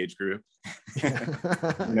our age group,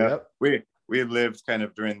 Yep. we lived kind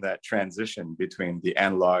of during that transition between the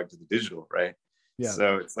analog to the digital, right? Yeah.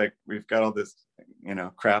 So it's like we've got all this,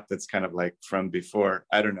 crap that's kind of like from before.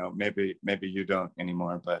 I don't know. Maybe you don't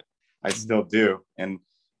anymore, but I still do. And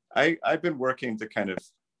I've been working to kind of,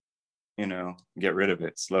 get rid of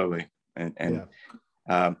it slowly. But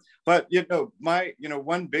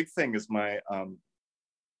one big thing is one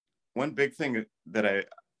big thing that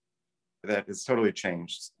has totally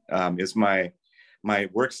changed is my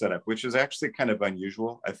work setup, which is actually kind of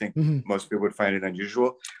unusual. I think most people would find it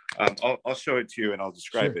unusual. I'll show it to you and I'll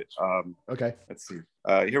describe it. Okay. Let's see.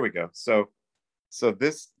 Here we go. So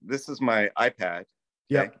this is my iPad.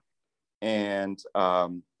 Yeah. Okay? And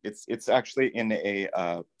it's actually in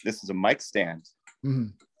this is a mic stand.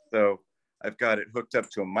 So I've got it hooked up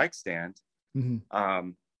to a mic stand,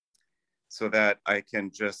 so that I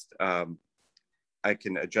can just I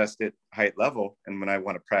can adjust it height level, and when I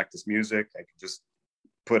want to practice music, I can just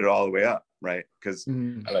put it all the way up, right? Because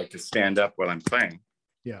I like to stand up while I'm playing.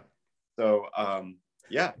 Yeah. So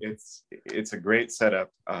it's a great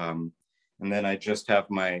setup. And then I just have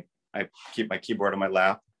I keep my keyboard on my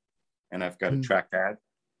lap, and I've got a trackpad.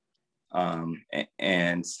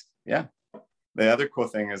 And the other cool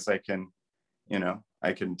thing is I can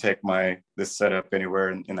take this setup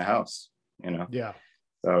anywhere in the house, Yeah.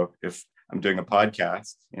 So if I'm doing a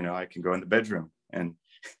podcast, I can go in the bedroom and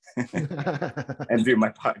and do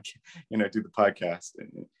my do the podcast.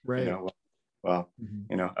 And, right.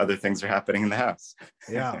 Other things are happening in the house.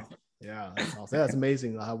 Yeah. That's awesome. That's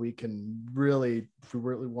amazing how we can really, if we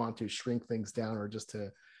really want to, shrink things down or just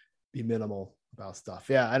to be minimal about stuff.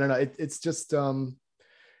 Yeah. I don't know. It's just, I don't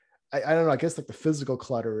know. I guess like the physical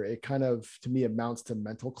clutter, it kind of, to me, amounts to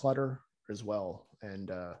mental clutter as well.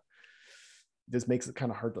 And this makes it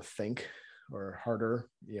kind of hard to think, or harder,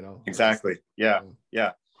 Exactly. Yeah.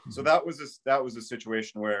 So that was a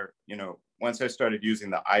situation where, once I started using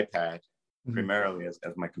the iPad primarily as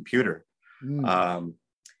my computer, then,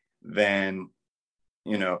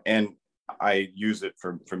 and I use it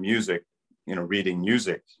for music, reading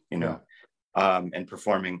music, and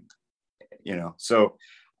performing, so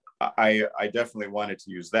I definitely wanted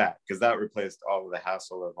to use that, because that replaced all of the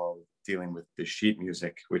hassle of all dealing with the sheet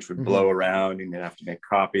music, which would blow around, and you'd have to make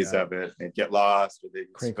copies of it. They'd get lost, or they'd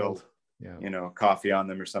spill, coffee on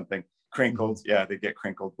them or something. Crinkled. Yeah, they get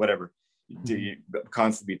crinkled, whatever. You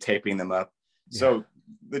constantly be taping them up. So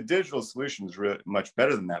the digital solution is really much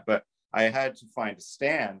better than that. But I had to find a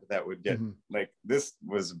stand that would get this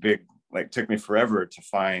was big, took me forever to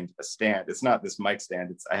find a stand. It's not this mic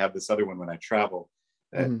stand. I have this other one when I travel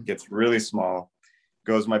that gets really small,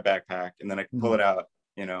 goes in my backpack, and then I can pull it out,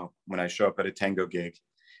 when I show up at a tango gig,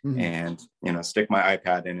 and, stick my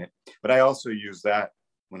iPad in it. But I also use that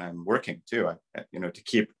when I'm working too, to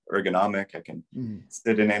keep ergonomic. I can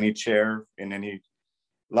sit in any chair, a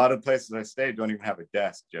lot of places I stay don't even have a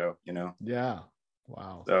desk, Joe, Yeah.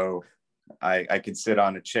 Wow. So I could sit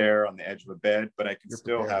on a chair on the edge of a bed, but I can You're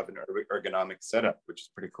still prepared. have an ergonomic setup, which is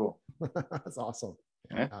pretty cool. That's awesome.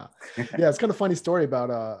 Yeah. Yeah, it's kind of a funny story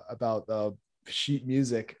about sheet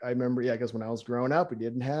music. I remember, yeah, I guess when I was growing up, we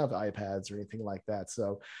didn't have iPads or anything like that.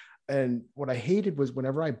 So, and what I hated was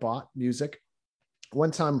whenever I bought music,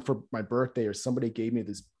 one time for my birthday, or somebody gave me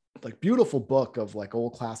this like beautiful book of like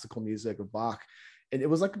old classical music of Bach, and it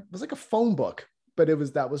was like a phone book, but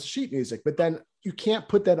that was sheet music. But then you can't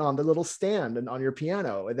put that on the little stand and on your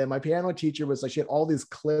piano. And then my piano teacher was like, she had all these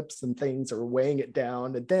clips and things that were weighing it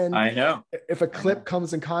down. And then I know if a clip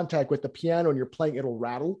comes in contact with the piano and you're playing, it'll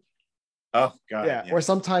rattle. Oh God. Yeah. Or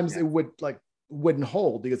sometimes it would like wouldn't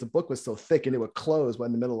hold because the book was so thick and it would close when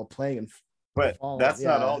in the middle of playing and but fall. That's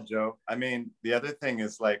not all, Joe. I mean, the other thing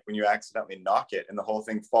is like when you accidentally knock it and the whole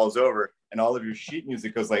thing falls over and all of your sheet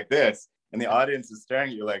music goes like this and the audience is staring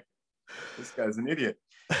at you like, this guy's an idiot.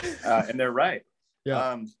 And they're right.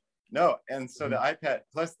 Yeah. No. And so the iPad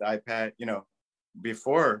plus the iPad, you know,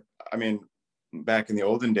 before, I mean, back in the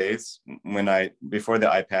olden days before the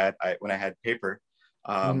iPad, when I had paper,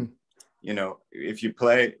 you know, if you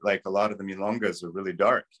play, like a lot of the milongas are really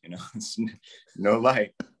dark, you know, it's no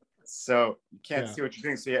light. So you can't see what you're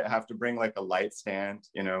doing. So you have to bring like a light stand,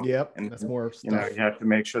 you know. Yep. And that's more stuff. You know, you have to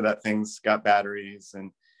make sure that thing's got batteries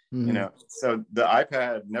and you know, so the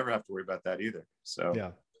iPad never have to worry about that either. So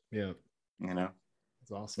yeah. You know,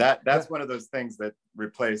 that's awesome. That's one of those things that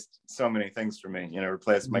replaced so many things for me, you know,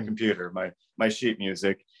 replaced my computer, my sheet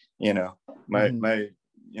music, you know, my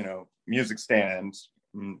you know, music stand,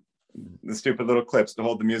 the stupid little clips to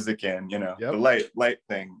hold the music in, you know, the light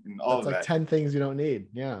thing and all that's of like that. 10 things you don't need.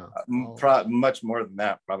 Yeah. Much more than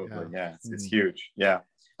that, probably. Yeah. It's huge. Yeah.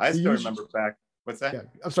 I still remember back. What's that? Yeah.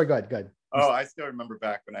 I'm sorry. Go ahead. Oh, I still remember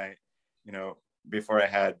back when I, you know, before I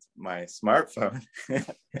had my smartphone and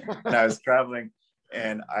I was traveling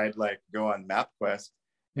and I'd like go on MapQuest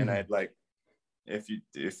and I'd like,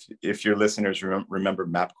 if your listeners remember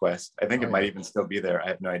MapQuest, I think it might even still be there. I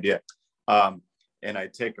have no idea. And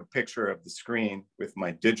I'd take a picture of the screen with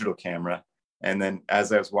my digital camera. And then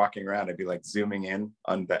as I was walking around, I'd be like zooming in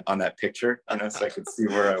on that picture, you know, so I could see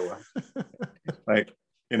where I was. Like,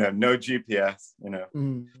 you know, no GPS, you know.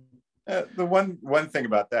 The one thing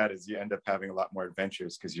about that is you end up having a lot more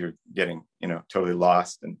adventures because you're getting, you know, totally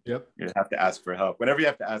lost and you have to ask for help. Whenever you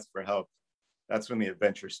have to ask for help, that's when the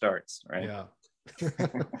adventure starts, right? Yeah.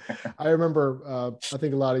 I remember, I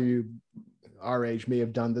think a lot of you our age may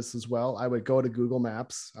have done this as well. I would go to Google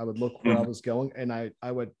Maps, I would look where I was going, and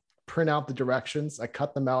I would print out the directions, I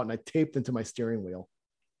cut them out, and I taped into my steering wheel.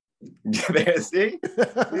 See?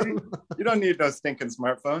 You don't need no stinking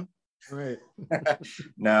smartphone. Right.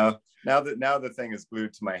 Now the thing is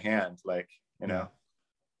glued to my hand, like, you know.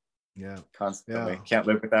 Yeah. Constantly. Can't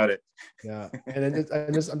live without it. Yeah. And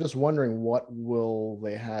I'm just wondering, what will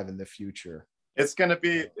they have in the future? It's gonna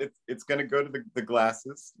go to the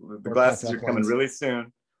glasses. The glasses are coming really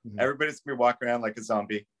soon. Everybody's gonna be walking around like a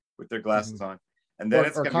zombie with their glasses on. And then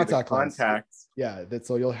it's gonna be the contacts. Yeah.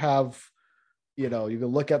 So you'll have, you know, you can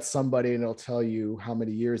look at somebody and it'll tell you how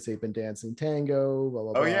many years they've been dancing tango, blah,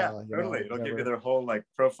 blah, blah. Totally. It'll give you their whole like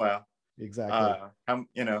profile. Exactly. How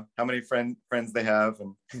many friends they have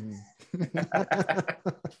and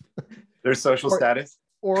their social status.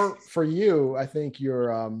 Or for you, I think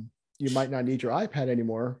you might not need your iPad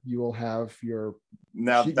anymore. You will have your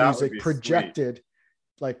sheet music projected, sweet.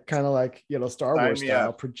 Like kind of like, you know, Star Wars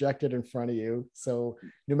style, projected in front of you. So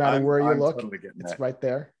no matter where you look, totally it's right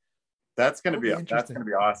there. That's going to be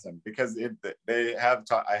awesome because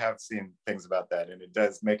I have seen things about that and it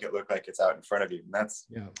does make it look like it's out in front of you. And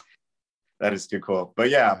that is too cool. But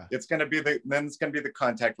it's going to be the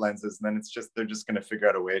contact lenses. And then they're just going to figure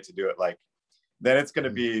out a way to do it. Like, then it's going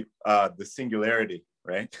to be the singularity,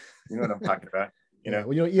 right? You know what I'm talking about? You know,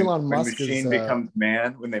 well, you know, Elon Musk machine becomes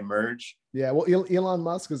man when they merge. Yeah. Well, Elon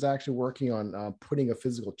Musk is actually working on putting a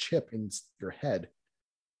physical chip in your head.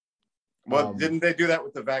 Well, didn't they do that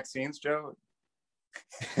with the vaccines, Joe?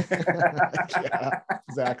 Yeah,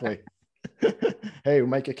 exactly. Hey, we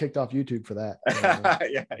might get kicked off YouTube for that.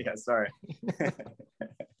 Yeah, sorry.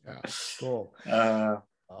 Yeah, cool.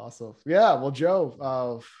 Awesome. Yeah, well,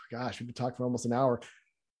 Joe, gosh, we've been talking for almost an hour.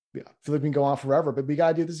 I feel like we can go on forever, but we got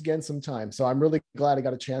to do this again sometime. So I'm really glad I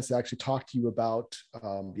got a chance to actually talk to you about,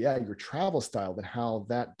 your travel style and how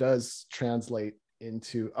that does translate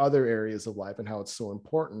into other areas of life and how it's so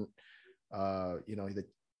important.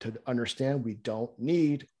 To understand we don't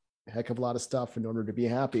need a heck of a lot of stuff in order to be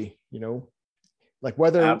happy, you know, like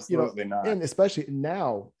whether, absolutely not. And especially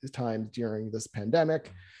now is times during this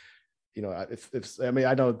pandemic, you know, if I mean,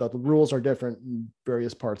 I know that the rules are different in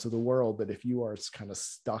various parts of the world, but if you are kind of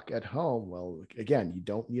stuck at home, well, again, you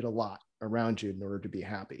don't need a lot around you in order to be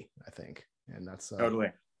happy, I think. And that's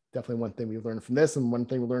Totally. definitely one thing we learned from this, and one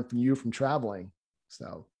thing we learned from you from traveling.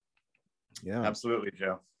 So, yeah. Absolutely,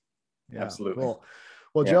 Joe. Yeah, Absolutely. cool.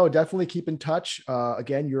 Well, Yeah. Joe, definitely keep in touch.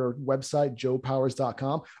 Again, your website,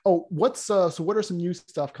 joepowers.com. Oh, so what are some new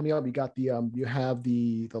stuff coming up? You got you have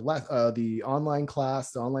the online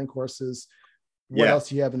class, the online courses. What Yeah. else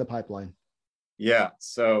do you have in the pipeline? Yeah.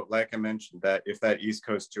 So like I mentioned, that if that East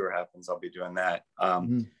Coast tour happens, I'll be doing that.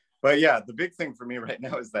 Mhm. But yeah, the big thing for me right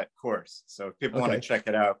now is that course. So if people want to Okay. check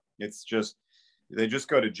it out, they just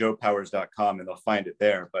go to joepowers.com and they'll find it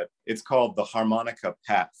there. But it's called the Harmonica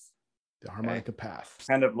Path. The Harmonica Path.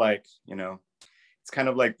 Kind of like, it's kind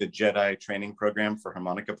of like the Jedi training program for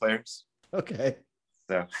harmonica players. Okay.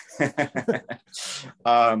 So,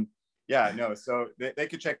 yeah, no, so they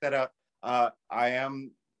could check that out. I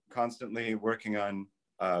am constantly working on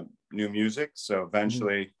new music. So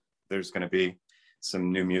eventually there's going to be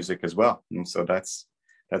some new music as well. And so that's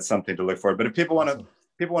something to look for. But if people want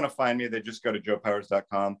to find me, they just go to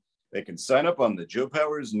joepowers.com. They can sign up on the Joe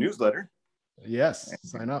Powers newsletter. Yes,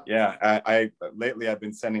 sign up. Yeah, I lately I've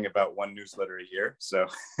been sending about one newsletter a year. So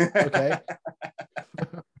okay.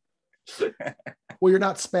 Well, you're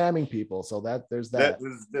not spamming people, so there's that.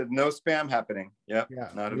 There's no spam happening. Yeah,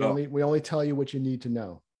 not at all. We only tell you what you need to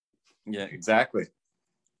know. Yeah, exactly.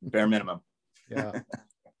 Bare minimum. Yeah.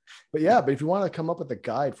 But if you want to come up with a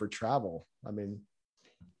guide for travel, I mean,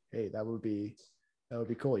 hey, that would be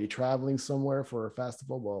cool. You're traveling somewhere for a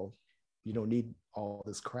festival. Well, you don't need all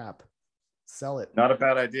this crap. Sell it. Not a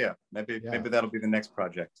bad idea. Maybe that'll be the next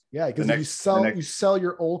project. Yeah, because you sell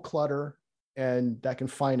your old clutter, and that can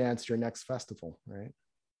finance your next festival, right?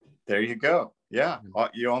 There you go. Yeah.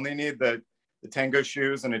 You only need the tango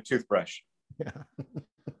shoes and a toothbrush. Yeah.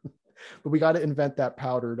 But we got to invent that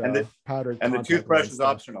powdered and the toothbrush is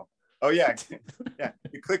optional. Oh yeah. Yeah.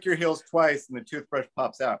 You click your heels twice and the toothbrush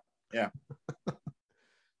pops out. Yeah.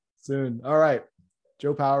 Soon. All right.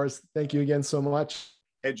 Joe Powers, thank you again so much.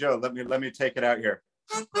 Hey Joe, let me take it out here.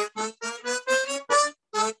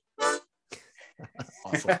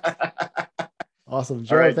 Awesome. Awesome.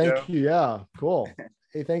 Joe, right, thank Joe. you. Yeah, cool.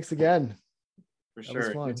 Hey, thanks again. For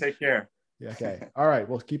sure. You take care. Yeah, okay. All right.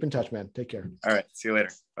 Well, keep in touch, man. Take care. All right. See you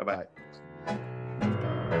later. Bye-bye. Bye.